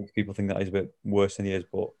of people think that he's a bit worse than he is.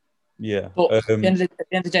 But yeah, but at the end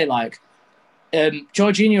of the day,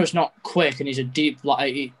 Jorginho is not quick, and he's a deep.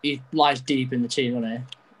 He lies deep in the team, doesn't he?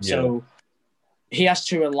 Yeah. So he has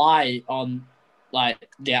to rely on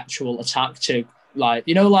the actual attack to.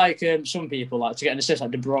 Some people to get an assist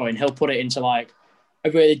like De Bruyne, he'll put it into a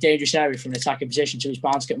really dangerous area from an attacking position, so he's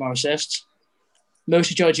bound to get more assists.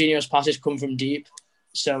 Most of Jorginho's passes come from deep,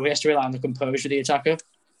 so he has to rely on the composure of the attacker.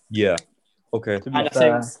 Yeah. Okay. And I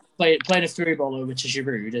think playing a through ball over to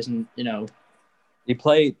Giroud isn't, He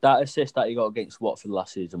played that assist that he got against Watford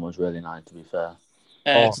last season was really nice, to be fair.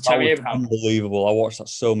 To Terry Abraham. Unbelievable. I watched that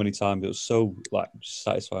so many times. It was so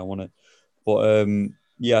satisfying, wasn't it? But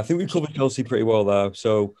yeah, I think we covered Chelsea pretty well there.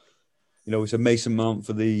 So, we said Mason Mount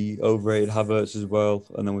for the overrated, Havertz as well.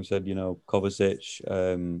 And then we said, Kovacic,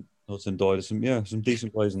 Hudson-Odoi, some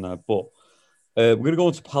decent players in there. But we're going to go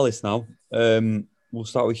on to Palace now. We'll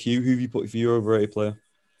start with Hugh. Who have you put for your overrated player?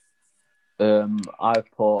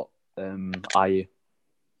 I've put Ayew.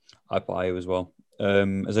 I put Ayew as well.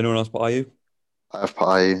 Has anyone else put Ayew? I've put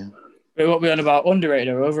Ayew. Wait, what are we on about?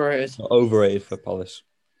 Underrated or overrated? Overrated for Palace.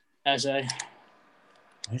 I say,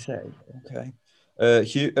 okay.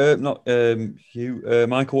 Hugh,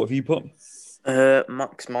 Michael, what have you put?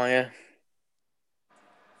 Max Meyer.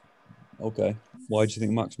 Okay. Why do you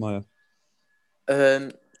think Max Meyer?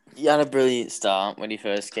 He had a brilliant start when he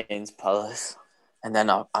first came to Palace, and then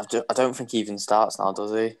I don't think he even starts now,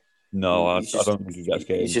 does he? No, I He's just- don't think he gets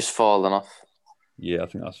games. He's just fallen off. Yeah, I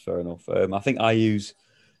think that's fair enough. I think I use,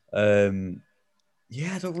 I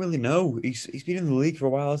don't really know. He's been in the league for a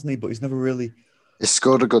while, hasn't he? But he's never really. He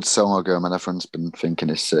scored a good song ago, and everyone's been thinking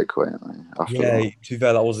he's sick, right? After Yeah, that. to be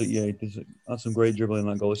fair, that was it. Yeah, he had some great dribbling in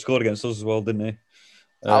that goal. He scored against us as well, didn't he?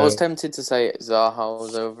 I was tempted to say Zaha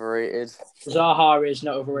was overrated. Zaha is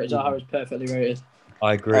not overrated. Zaha is perfectly rated.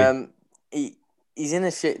 I agree. He's in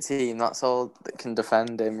a shit team. That's all that can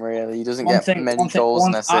defend him. Really, he doesn't One get thing- many one thing- goals one-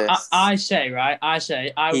 and assists. I say, right? I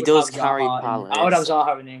He would does have carry Zaha Palace. I would have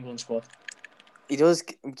Zaha in the England squad. He does,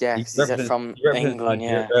 yeah, He 'cause he's represents- from he represents England.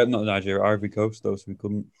 Nigeria, Yeah, not Nigeria, Ivory Coast, though, so we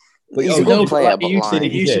couldn't. But he's oh, a good no, player, he but used, like,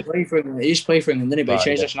 he used to did. play for England. He used to play for England, didn't he? But he Right,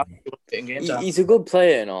 changed yeah. nationality in games. he's a good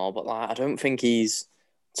player and all. But like, I don't think he's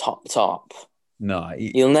top. No,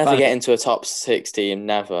 He'll never get into a top 6 team.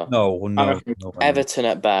 Never. no. Everton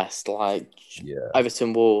at best, like Yeah,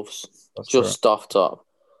 Everton Wolves, that's just off top.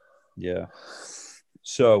 Yeah.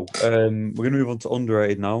 So, we're going to move on to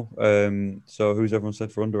underrated now. So who's everyone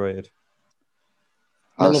said for underrated?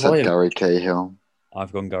 I said Milivojevic. Gary Cahill.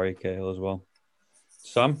 I've gone Gary Cahill as well.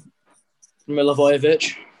 Sam?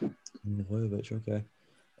 Milivojevic. Milivojevic, okay.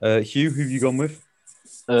 Hugh, who have you gone with?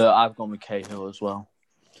 I've gone with Cahill as well.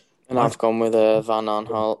 And I've gone with Van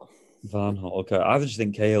Aanholt. Van Gaal. Okay, I just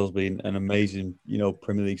think Cahill's been an amazing,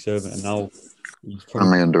 Premier League servant, and now he's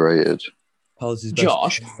Only underrated. Palace's best.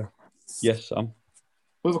 Josh, Yes, Sam.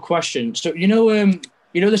 we have a question. So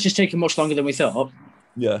this is taking much longer than we thought.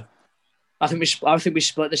 Yeah. I think we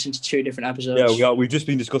split this into 2 different episodes. Yeah, we are. We've just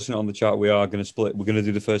been discussing it on the chat. We are going to split. We're going to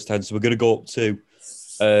do the first 10. So we're going to go up to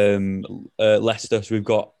Leicester. So we've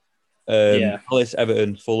got Palace,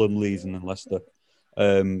 Everton, Fulham, Leeds, and then Leicester.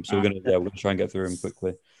 So we're going to try and get through them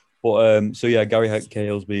quickly. But Gary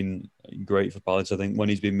Cahill's been great for Palace. I think when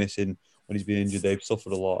he's been missing, when he's been injured, they've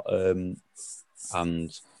suffered a lot. So I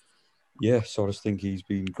just think he's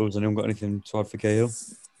been good. Has anyone got anything to add for Cahill?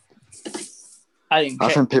 I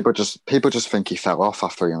think people just think he fell off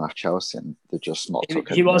after he left Chelsea, and they just not took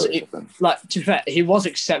he was notice of him. like, to be fair, he was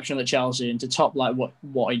exceptional at Chelsea, and to top like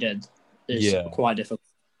what he did is quite difficult.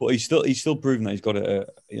 But he's still proven that he's got it.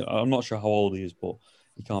 I'm not sure how old he is, but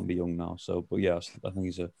he can't be young now. So, but yeah, I think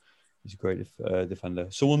he's a great defender.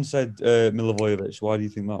 Someone said Milivojevic. Why do you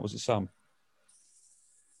think that? Was it Sam?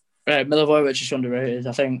 Milivojevic is underrated.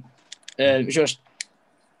 I think it's just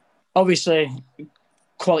obviously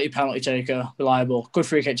quality penalty taker, reliable, good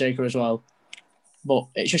free kick taker as well. But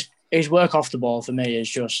it's just his work off the ball for me is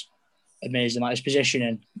just amazing. Like his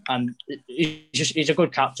positioning, and he's a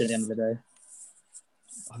good captain at the end of the day.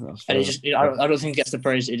 I don't think he gets the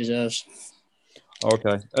praise he deserves.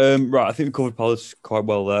 Okay. Right. I think we covered Palace quite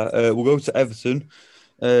well there. We'll go to Everton.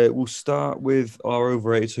 We'll start with our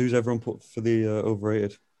overrated. So who's everyone put for the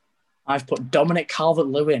overrated? I've put Dominic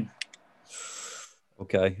Calvert-Lewin.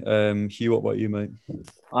 Okay. Hugh, what about you, mate?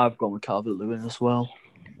 I've gone with Calvert-Lewin as well.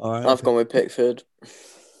 All right. I've gone with Pickford.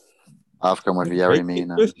 I've gone with Yerry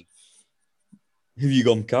Mina. Who have you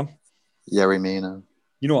gone, Cam? Yerry Mina.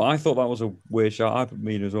 You know what? I thought that was a weird shout. I put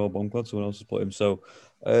Mina as well, but I'm glad someone else has put him. So,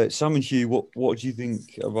 Sam and Hugh, what do you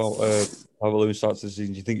think about Calvert-Lewin starts this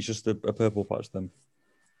season? Do you think it's just a purple patch then?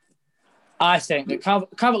 I think that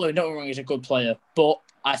Calvert-Lewin, don't get me wrong, he's a good player, but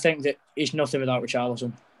I think that he's nothing without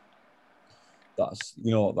Richarlison.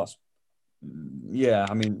 Yeah,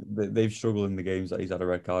 I mean, they've struggled in the games that he's had a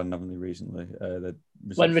red card, haven't they, recently?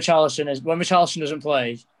 When Richarlison doesn't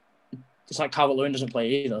play, it's like Calvert-Lewin doesn't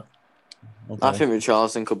play either. Okay. I think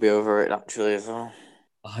Richarlison could be overrated actually as well.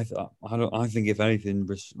 I think if anything,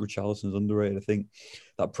 Richarlison's underrated. I think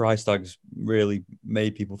that price tag's really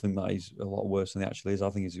made people think that he's a lot worse than he actually is.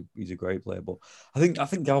 I think he's a great player, but I think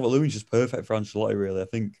Calvert-Lewin's just perfect for Ancelotti. Really, I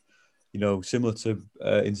think similar to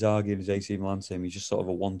Inzaghi and his AC Milan team, he's just sort of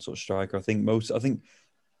a one-touch striker. I think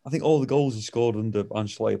all the goals he scored under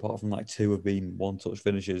Ancelotti, apart from like 2, have been one-touch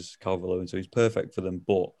finishes. Calvert-Lewin, so he's perfect for them,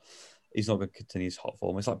 but he's not going to continue his hot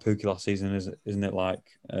form. It's like Pookie last season, isn't it? Like,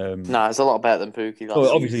 no, it's a lot better than Pookie last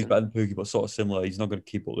obviously season. he's better than Pookie, but sort of similar. He's not going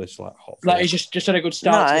to keep up this like hot form. Like he's just had a good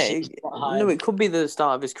start. No, it could be the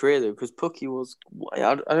start of his career though, because Pookie was.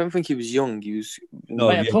 I don't think he was young. He was. No,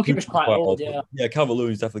 Pookie was quite old. Yeah. Yeah,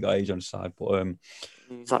 Calvert-Lewin's definitely got age on his side, but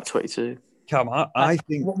He's like 22. Cam, I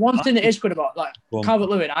think one thing that is good about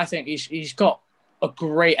Calvert-Lewin, I think he's got a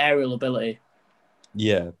great aerial ability.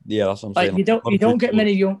 Yeah, that's what I'm saying. You don't get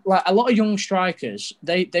many young, like a lot of young strikers.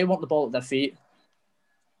 They want the ball at their feet.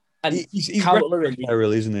 And he's Calvert-Lewin,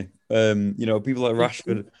 aerial, isn't he? People like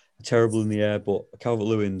Rashford are terrible in the air, but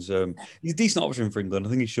Calvert-Lewin's he's a decent option for England. I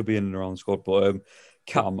think he should be in and around the squad. But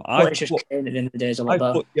Cam, But it's just Kane at the end of the day is a lot I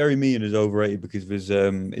better. put Yerry Meehan as overrated because of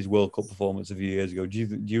his World Cup performance a few years ago. Do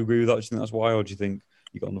you agree with that? Do you think that's why, or do you think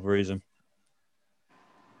you got another reason?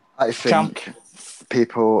 I think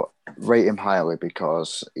people rate him highly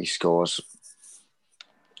because he scores,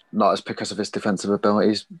 not as because of his defensive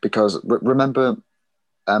abilities. Because remember,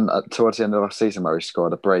 towards the end of last season where he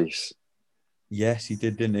scored a brace. Yes, he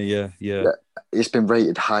did, didn't he? Yeah. He's been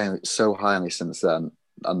rated so highly since then,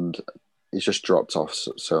 and he's just dropped off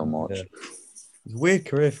so much. Yeah. It's a weird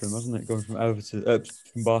career for him, hasn't it? Going from Everton,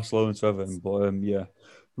 from Barcelona to Everton. But yeah.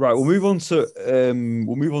 Right, we'll move on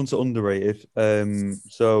to underrated.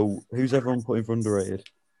 So who's everyone putting for underrated?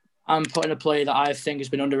 I'm putting a player that I think has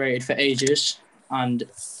been underrated for ages and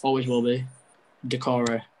always will be,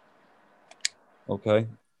 Decore. Okay.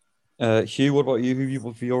 Hugh, what about you? Who you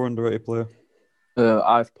put for your underrated player?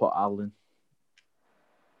 I've put Allen.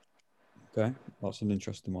 Okay, that's an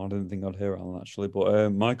interesting one. I didn't think I'd hear Alan actually.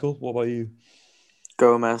 But Michael, what about you?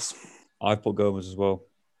 Gomez. I've put Gomez as well.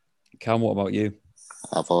 Cam, what about you?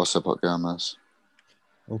 I've also put Gomez.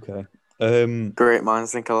 Okay. Great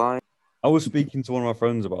minds think alike. I was speaking to one of my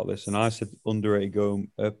friends about this, and I said underrated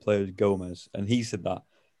player is Gomez, and he said that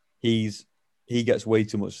he gets way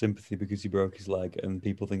too much sympathy because he broke his leg, and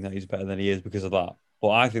people think that he's better than he is because of that. But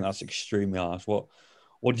I think that's extremely harsh. What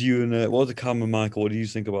do you and what do Cam and Michael? What do you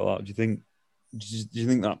think about that? Do you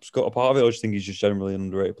think that's got a part of it, or do you think he's just generally an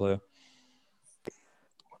underrated player?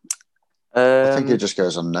 I think it just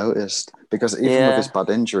goes unnoticed because even yeah. with his bad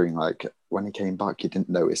injury, like when he came back, you didn't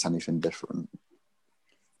notice anything different.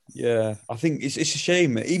 Yeah, I think it's a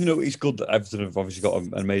shame. Even though it's good that Everton have obviously got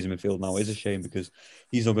an amazing midfield now, it's a shame because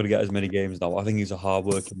he's not going to get as many games now. I think he's a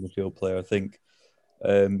hard-working midfield player. I think,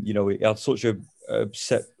 he had such a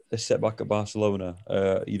setback at Barcelona.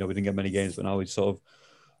 We didn't get many games, but now he's sort of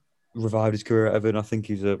revived his career at Everton. I think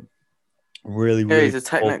he's a really he's a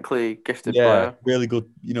technically gifted yeah, player. really good,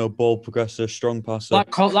 ball progressor, strong passer. Like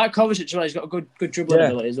Kovacic as well, he's got a good dribbling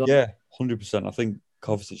ability as well. Yeah, 100%. I think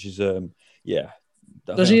Kovacic is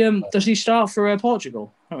Does he start for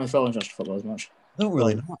Portugal? I don't know if Owen's watched football as much. I don't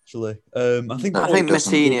really know, actually. I think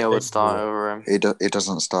Moutinho would start over him. He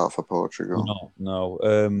doesn't start for Portugal. No.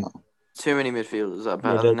 Too many midfielders that are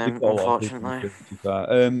better than him, unfortunately.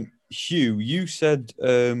 Hugh, you said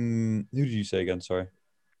who did you say again? Sorry.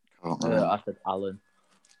 I said Allen.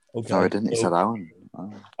 Okay. No, he didn't. He said Allen.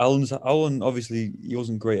 Oh. Allen, obviously, he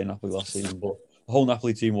wasn't great in Napoli last season, but the whole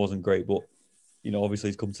Napoli team wasn't great. But obviously,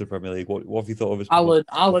 he's come to the Premier League. What have you thought of his?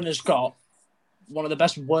 Allen has got one of the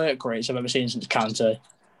best work rates I've ever seen since Kante.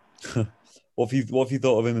 What have you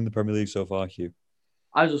thought of him in the Premier League so far, Hugh?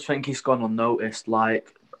 I just think he's gone unnoticed.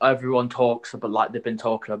 Like everyone talks about, like they've been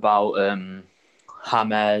talking about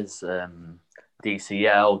James,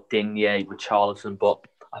 DCL, Digne, Richarlison, but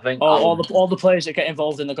I think all the players that get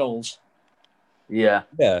involved in the goals. Yeah.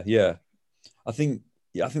 I think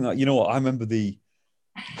that what I remember the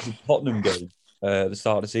Tottenham game at the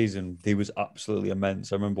start of the season. He was absolutely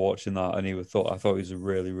immense. I remember watching that, and I thought it was a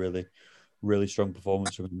really, really, really strong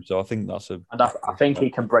performance from him. So I think I think he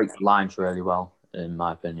can break the lines really well, in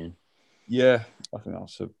my opinion. Yeah, I think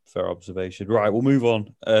that's a fair observation. Right, we'll move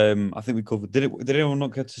on. I think we covered. Did anyone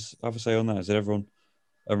not get to have a say on that? Is it everyone?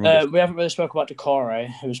 We haven't really spoke about Decore,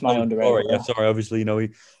 who's my underrated. Yeah, sorry. Obviously, he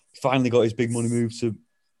finally got his big money move to.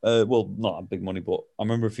 Not a big money, but I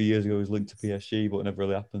remember a few years ago he was linked to PSG, but it never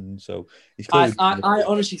really happened. So he's clearly. I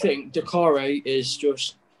honestly think Decore is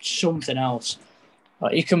just something else.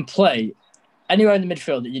 Like, he can play anywhere in the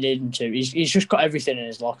midfield that you need him to. He's just got everything in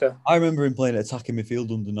his locker. I remember him playing attacking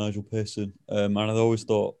midfield under Nigel Pearson, and I always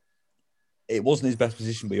thought it wasn't his best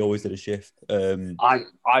position, but he always did a shift.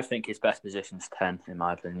 I think his best position's 10, in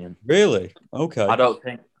my opinion. Really? Okay. I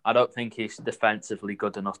don't think he's defensively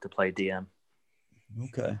good enough to play DM.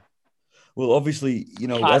 Okay. Well, obviously,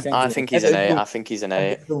 I think he's an 8. I think he's an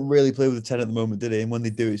 8. Don't really play with a 10 at the moment, did he? And when they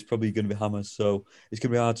do, it's probably going to be Hammers, so it's going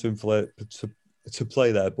to be hard to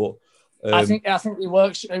play there. But I think it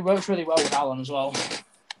works. It works really well with Allen as well.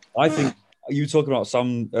 I think you were talking about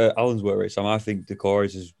Sam Allen's work rate, Sam. I think Decore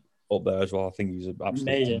is up there as well. I think he's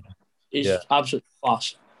absolutely amazing. He's absolute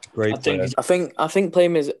class. Great. I think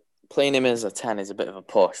playing him as a 10 is a bit of a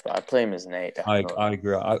push, but I'd play him as an 8. Definitely. I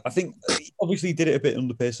agree. I think obviously he did it a bit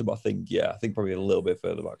under Pearson, but I think probably a little bit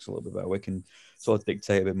further back's a little bit better. We can sort of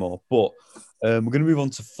dictate a bit more. But we're going to move on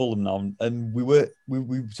to Fulham now, and we were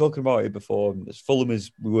talking about it before. We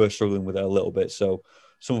were struggling with it a little bit, so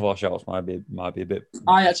some of our shouts might be a bit.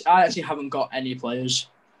 I actually haven't got any players.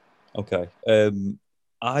 Okay.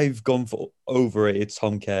 I've gone for overrated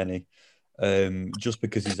Tom Kearney, just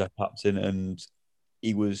because he's a captain and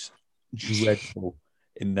he was dreadful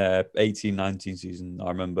in their 18-19 season. I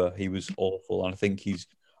remember he was awful, and I think he's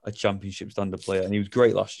a championship standard player, and he was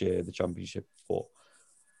great last year, the championship. But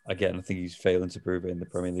again, I think he's failing to prove it in the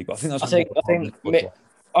Premier League. But I think that's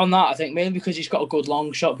on that. I think mainly because he's got a good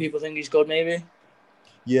long shot, people think he's good. Maybe.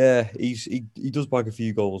 Yeah, he does bag a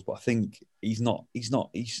few goals, but I think he's not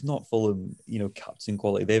Fulham, captain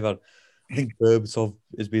quality. They've had, I think Berbatov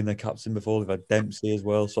has been their captain before. They've had Dempsey as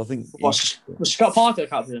well. So I think was Scott Parker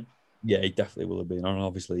captain? Yeah, he definitely will have been. And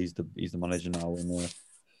obviously he's the manager now.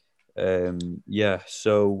 And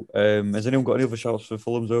So has anyone got any other shouts for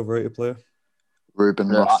Fulham's overrated player? Ruben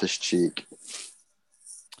Loftus-Cheek.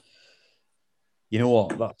 You know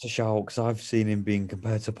what? That's a shout because I've seen him being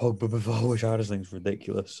compared to Pogba before, which I just think is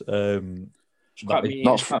ridiculous. I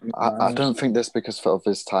don't think that's because of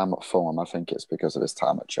his time at Fulham. I think it's because of his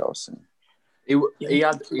time at Chelsea. He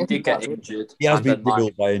did get injured. He has been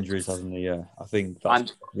riddled by injuries, hasn't he? Yeah, I think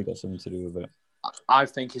that's probably got something to do with it. I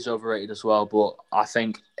think he's overrated as well, but I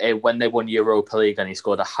think when they won Europa League and he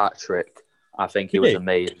scored a hat-trick, I think he was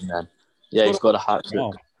amazing then. Yeah, he scored a hat-trick.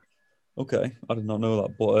 Wow. Okay, I did not know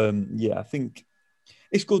that. But I think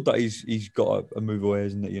it's good that he's got a move away,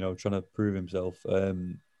 isn't it? Trying to prove himself. But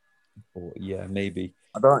yeah, maybe.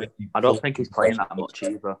 I don't think he's playing that much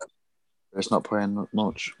either. He's not playing that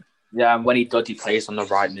much. Yeah, and when he does, he plays on the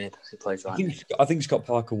right mid. He plays right mid. I think Scott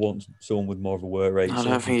Parker wants someone with more of a work rate. I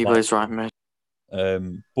don't think he plays right mid.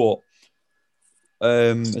 But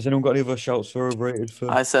has anyone got any other shouts for overrated?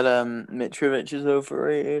 I said Mitrovic is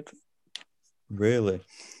overrated. Really?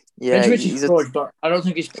 Yeah, he's good, but I don't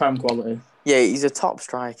think he's prime quality. Yeah, he's a top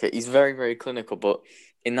striker. He's very, very clinical, but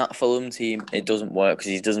in that Fulham team, it doesn't work because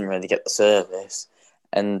he doesn't really get the service.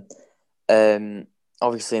 And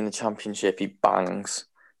obviously in the Championship, he bangs.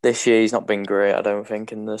 This year, he's not been great, I don't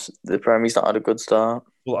think. In the Premier, he's not had a good start.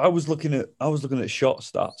 Well, I was looking at shot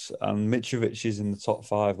stats, and Mitrovic is in the top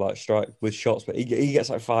 5 strike with shots, but he gets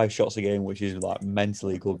 5 shots a game, which is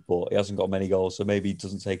mentally good, but he hasn't got many goals, so maybe it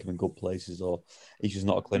doesn't take him in good places, or he's just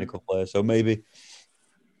not a clinical player. So maybe,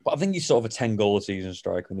 but I think he's sort of a 10-goal a season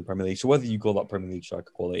striker in the Premier League. So whether you call that Premier League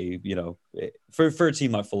striker quality, for a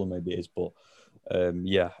team like Fulham, maybe it is. But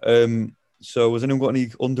so has anyone got any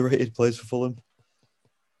underrated players for Fulham?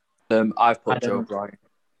 I've put Joe Bryan.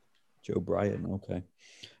 Joe Bryan, okay.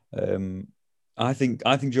 I think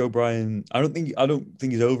Joe Bryan. I don't think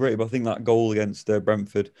he's overrated, but I think that goal against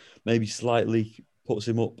Brentford maybe slightly puts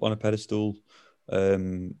him up on a pedestal.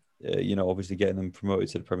 Obviously getting them promoted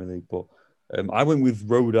to the Premier League. But I went with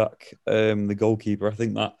Rodak, the goalkeeper. I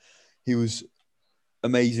think that he was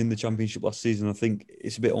amazing in the Championship last season. I think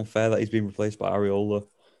it's a bit unfair that he's been replaced by Areola,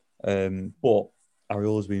 but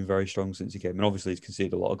Areola's been very strong since he came, and obviously he's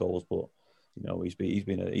conceded a lot of goals, but he's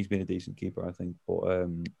been a decent keeper, I think. But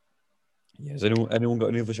has anyone got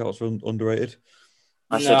any other shouts for underrated?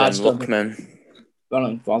 I said Lookman. I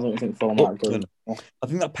don't think Fulham are good. I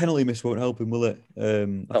think that penalty miss won't help him, will it?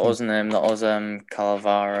 That wasn't him. That was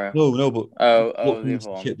Calavara. No, but the other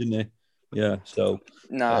one. Shit, didn't he? Yeah. So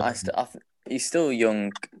he's still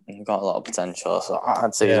young and got a lot of potential, so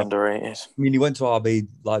I'd say he's underrated. I mean, he went to RB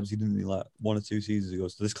Leipzig, didn't he, 1 or 2 seasons ago?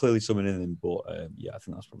 So there's clearly something in him, but I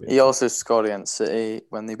think that's probably. He also scored against City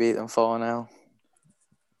when they beat them 4-0.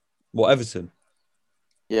 What, Everton?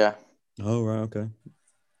 Yeah. Oh, right, okay.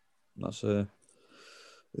 That's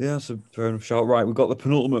that's a fair enough shout. Right, we've got the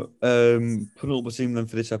penultimate team then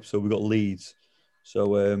for this episode. We've got Leeds.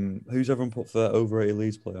 So who's everyone put for that overrated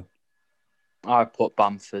Leeds player? I put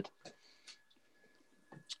Bamford.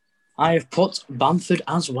 I have put Bamford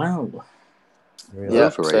as well. Really? Yeah,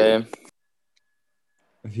 same.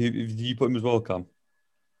 Did you put him as well, Cam?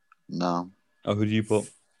 No. Oh, who did you put?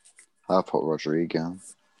 I put Rodrigo.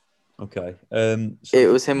 Okay. So it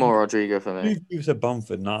was him or Rodrigo for me. You said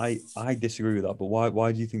Bamford, and I disagree with that. But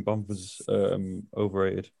why do you think Bamford's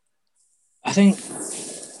overrated? I think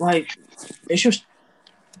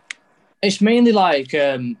it's mainly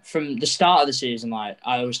from the start of the season. I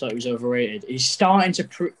always thought he was overrated. He's starting to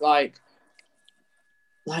I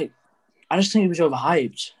just think he was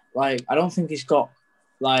overhyped. I don't think he's got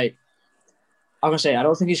I'm gonna say I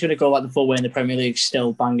don't think he's gonna go the full way in the Premier League,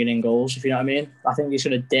 still banging in goals. If you know what I mean. I think he's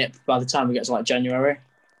gonna dip by the time we get to January.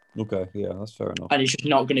 Okay, yeah, that's fair enough. And he's just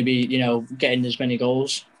not gonna be getting as many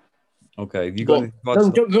goals. Okay, have you got?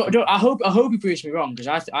 Don't, I hope he proves me wrong because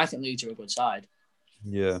I think Leeds are a good side.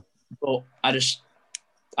 Yeah. But I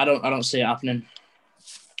don't see it happening.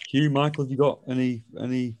 Hugh, Michael, have you got any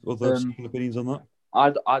other opinions on that?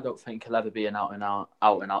 I don't think he'll ever be an out and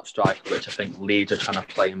out striker, which I think Leeds are trying to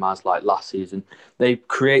play him as last season. They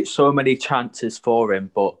create so many chances for him,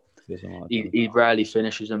 but he rarely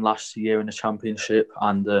finishes them last year in the Championship.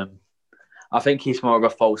 And I think he's more of a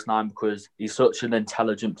false nine because he's such an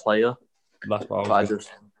intelligent player. That's what I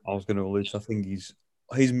was going to allude to. I think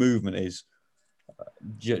his movement is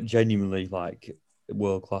genuinely like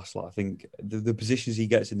world class. Like, I think the positions he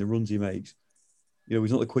gets in, the runs he makes, you know,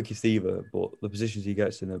 he's not the quickest either, but the positions he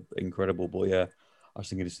gets in are incredible. But yeah, I was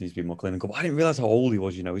thinking he just needs to be more clinical. But I didn't realize how old he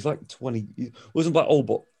was. You know, he's like 20. He wasn't that old,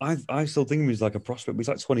 but I still think of him as like a prospect. But he's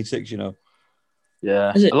like 26. You know.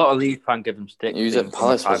 Yeah, a lot of Leeds fans give him stick. He was at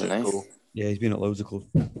Palace, wasn't he? School. Yeah, he's been at loads of clubs.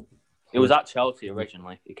 He was at Chelsea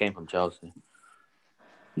originally. He came from Chelsea.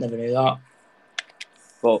 Never knew that.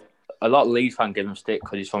 But a lot of Leeds fans give him stick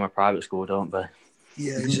because he's from a private school, don't they?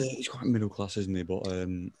 Yeah, he's quite middle class, isn't he? But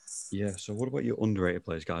yeah. So what about your underrated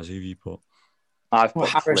players, guys? Who have you put? I've put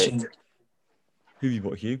Harrison. Click. Who have you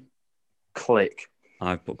put, Hugh? Click.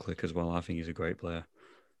 I've put Click as well. I think he's a great player.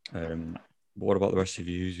 But what about the rest of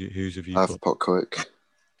you? Who's have you I've put Click.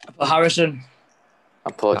 Harrison.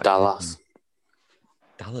 I put Dallas.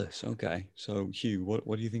 Dallas, okay. So Hugh,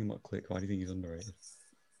 what do you think about Click? Why do you think he's underrated?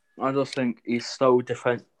 I just think he's so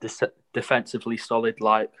defensively solid.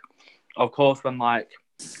 Like, of course,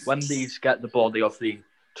 when these get the ball, they obviously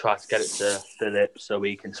try to get it to Phillips so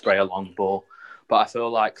he can spray a long ball. But I feel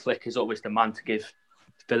like Click is always the man to give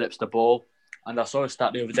Phillips the ball. And I saw a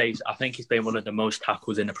stat the other day. I think he's been one of the most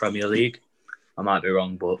tackles in the Premier League. I might be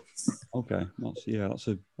wrong, but okay, that's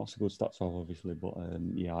a good stat to have, obviously. But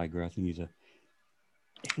yeah, I agree. I think he's I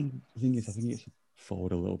think he's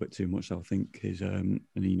forward a little bit too much. So I think his and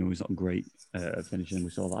you know, he's not great at finishing.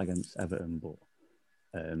 We saw that against Everton, but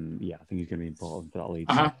yeah, I think he's going to be important for that league.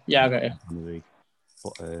 Yeah, I got you. In the league.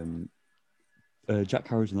 But Jack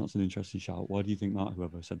Harrison, that's an interesting shout. Why do you think that?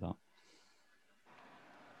 Whoever said that?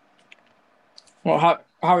 Well,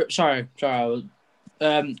 sorry.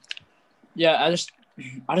 Yeah,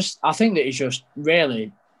 I think that he's just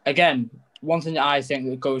really, again, one thing that I think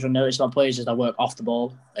that goes unnoticed about players is their work off the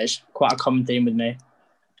ball. It's quite a common theme with me.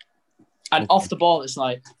 And off the ball, it's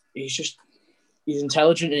like he's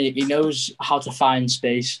intelligent and he knows how to find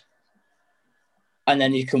space, and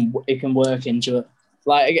then he can work into it.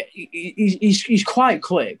 Like he's quite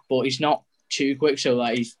quick, but he's not too quick. So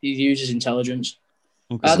like he uses intelligence.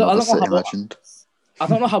 Okay. I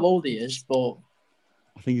don't know how old he is, but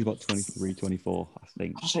I think he's about 23, 24, I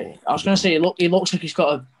think. I was going to say, he looks like he's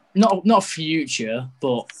got a not a future,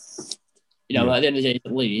 but you know, at the end of the day,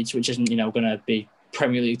 Leeds, which isn't, you know, going to be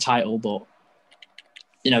Premier League title, but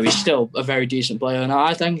you know, he's still a very decent player, and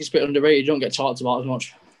I think he's a bit underrated. He don't get talked about as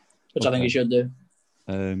much, which I think he should do.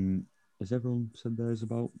 Has everyone said theirs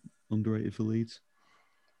about underrated for Leeds?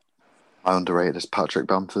 My underrated is Patrick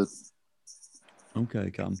Bamford.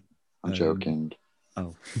 Okay, Cam. I'm joking.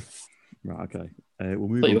 Oh, right. Okay. We'll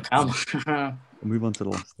move on. We'll move on to the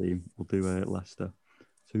last team. We'll do Leicester.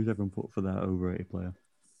 So who's everyone put for their overrated player?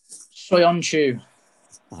 Soyuncu.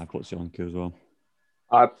 I put Soyuncu as well.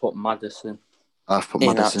 I put Maddison. I've put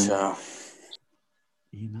Maddison.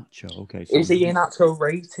 Iheanacho. Okay. So is Iheanacho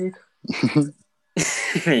rated?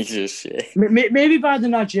 He's just shit. Maybe by the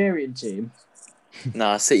Nigerian team.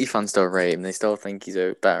 Nah, City fans don't rate him. They still think he's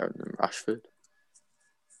better than Rashford.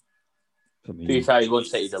 To be fair, he won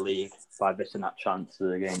City the league by missing that chance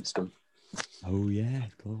against them. Oh yeah,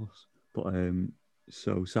 of course. But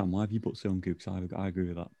so Sam, why have you put Soyuncu? Because I agree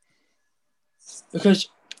with that. Because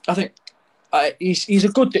I think he's a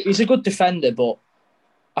good defender, but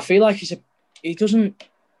I feel like he's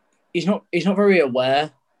not very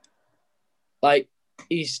aware. Like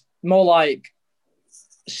he's more like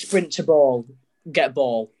sprint to ball, get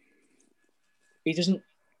ball. He doesn't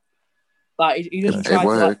he doesn't try it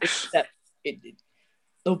works. to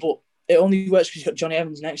no, but it only works because he's got Johnny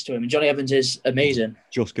Evans next to him, and Johnny Evans is amazing.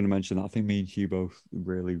 Just going to mention that I think me and Hugh both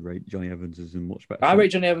really rate Johnny Evans as a much better. I rate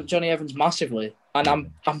Johnny Evans massively, and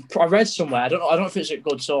I read somewhere, I don't know if it's a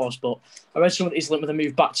good source, but I read somewhere that he's linked with a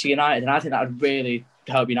move back to United, and I think that would really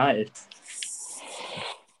help United.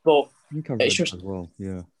 But it's just as well,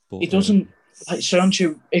 yeah. But, he doesn't like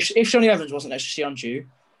Soyuncu. If Johnny Evans wasn't next to Soyuncu,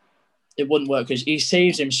 it wouldn't work because he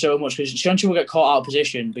saves him so much. Because Soyuncu will get caught out of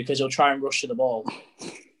position because he'll try and rush to the ball.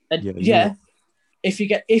 And if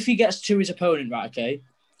he gets to his opponent, right, okay,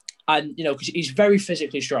 and you know, because he's very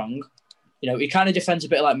physically strong, you know, he kind of defends a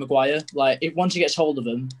bit like Maguire. Like once he gets hold of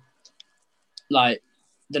them, like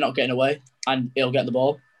they're not getting away, and he'll get the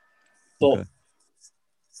ball. But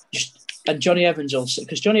and Johnny Evans also,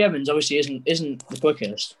 because Johnny Evans obviously isn't the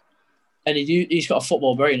quickest, and he's got a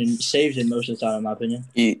football brain and saves him most of the time, in my opinion.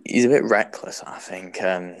 He's a bit reckless, I think.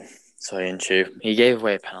 Soyuncu, he gave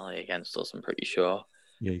away a penalty against us, I'm pretty sure.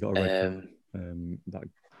 Yeah, he got a red card, that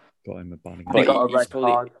got him a banning. He got a red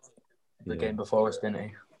card the game before us, didn't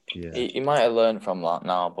he? Yeah. He might have learned from that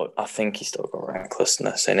now, but I think he's still got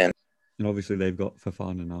recklessness in him. And obviously they've got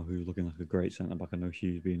Fofana now, who's looking like a great centre back. I know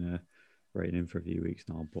Hugh's been rating him for a few weeks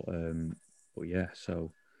now, but yeah.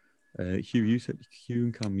 So Hugh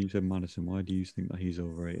and Cam, you said Maddison. Why do you think that he's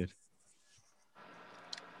overrated?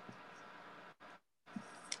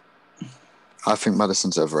 I think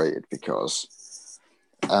Maddison's overrated because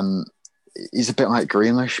he's a bit like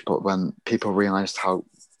Grealish, but when people realised how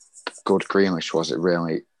good Grealish was, it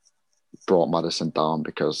really brought Maddison down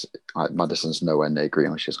because Maddison's nowhere near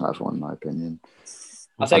Grealish's level, in my opinion.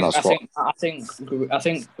 I think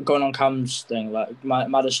going on Cam's thing, like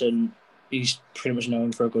Maddison, he's pretty much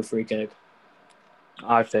known for a good free kick.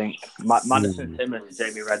 I think Maddison's similar to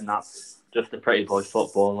Jamie Redknapp, just a pretty boy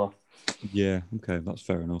footballer. Yeah, okay, that's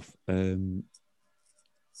fair enough. I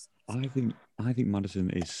think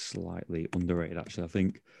Maddison is slightly underrated. Actually, I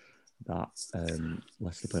think that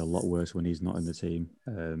Leicester play a lot worse when he's not in the team.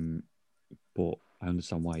 But I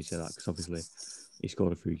understand why he said that because obviously he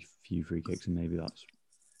scored a few free kicks, and maybe that's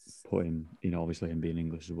put him. Obviously him being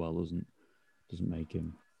English as well doesn't make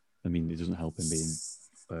him. I mean, it doesn't help him being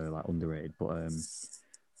like underrated. But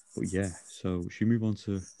yeah. So should we move on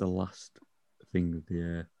to the last thing of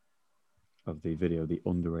the video, the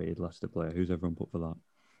underrated Leicester player? Who's everyone put for that?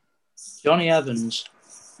 Johnny Evans.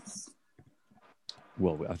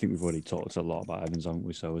 Well, I think we've already talked a lot about Evans, haven't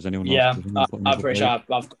we? So has anyone else? Yeah, I'm pretty sure I've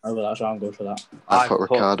gone over that, so I'm good for that. I put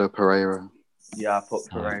Ricardo Pereira. Yeah, I put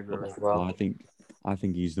Pereira as well. I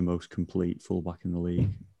think he's the most complete fullback in the league.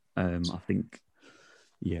 I think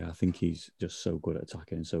he's just so good at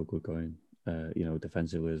attacking and so good going,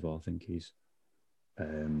 defensively as well. I think he's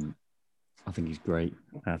great.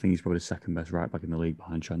 I think he's probably the second best right back in the league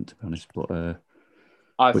behind Trent, to be honest. But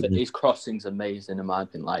I think his crossing's amazing in my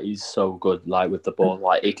opinion. Like he's so good, like with the ball.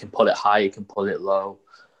 Like he can pull it high, he can pull it low.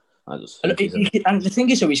 And the thing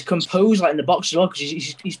is, he's composed like in the box as well because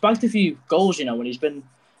he's bagged a few goals. When he's been,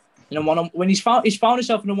 when he's found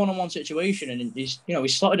himself in a one-on-one situation and he's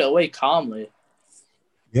slotted it away calmly.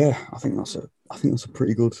 Yeah, I think that's a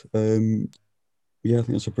pretty good. I think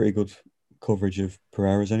that's a pretty good coverage of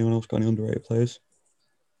Pereira. Has anyone else got any underrated players?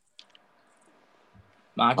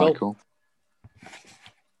 Michael.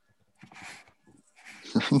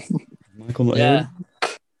 Michael, not here?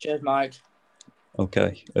 Cheers, Mike.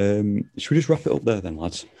 Okay. Should we just wrap it up there then,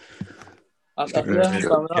 lads? It's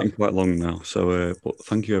getting quite long now. So, but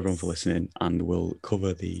thank you everyone for listening, and we'll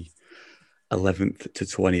cover the 11th to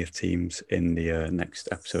 20th teams in the next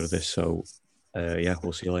episode of this. So,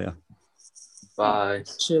 we'll see you later. Bye.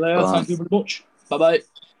 See you later. Thank you very much. Bye-bye.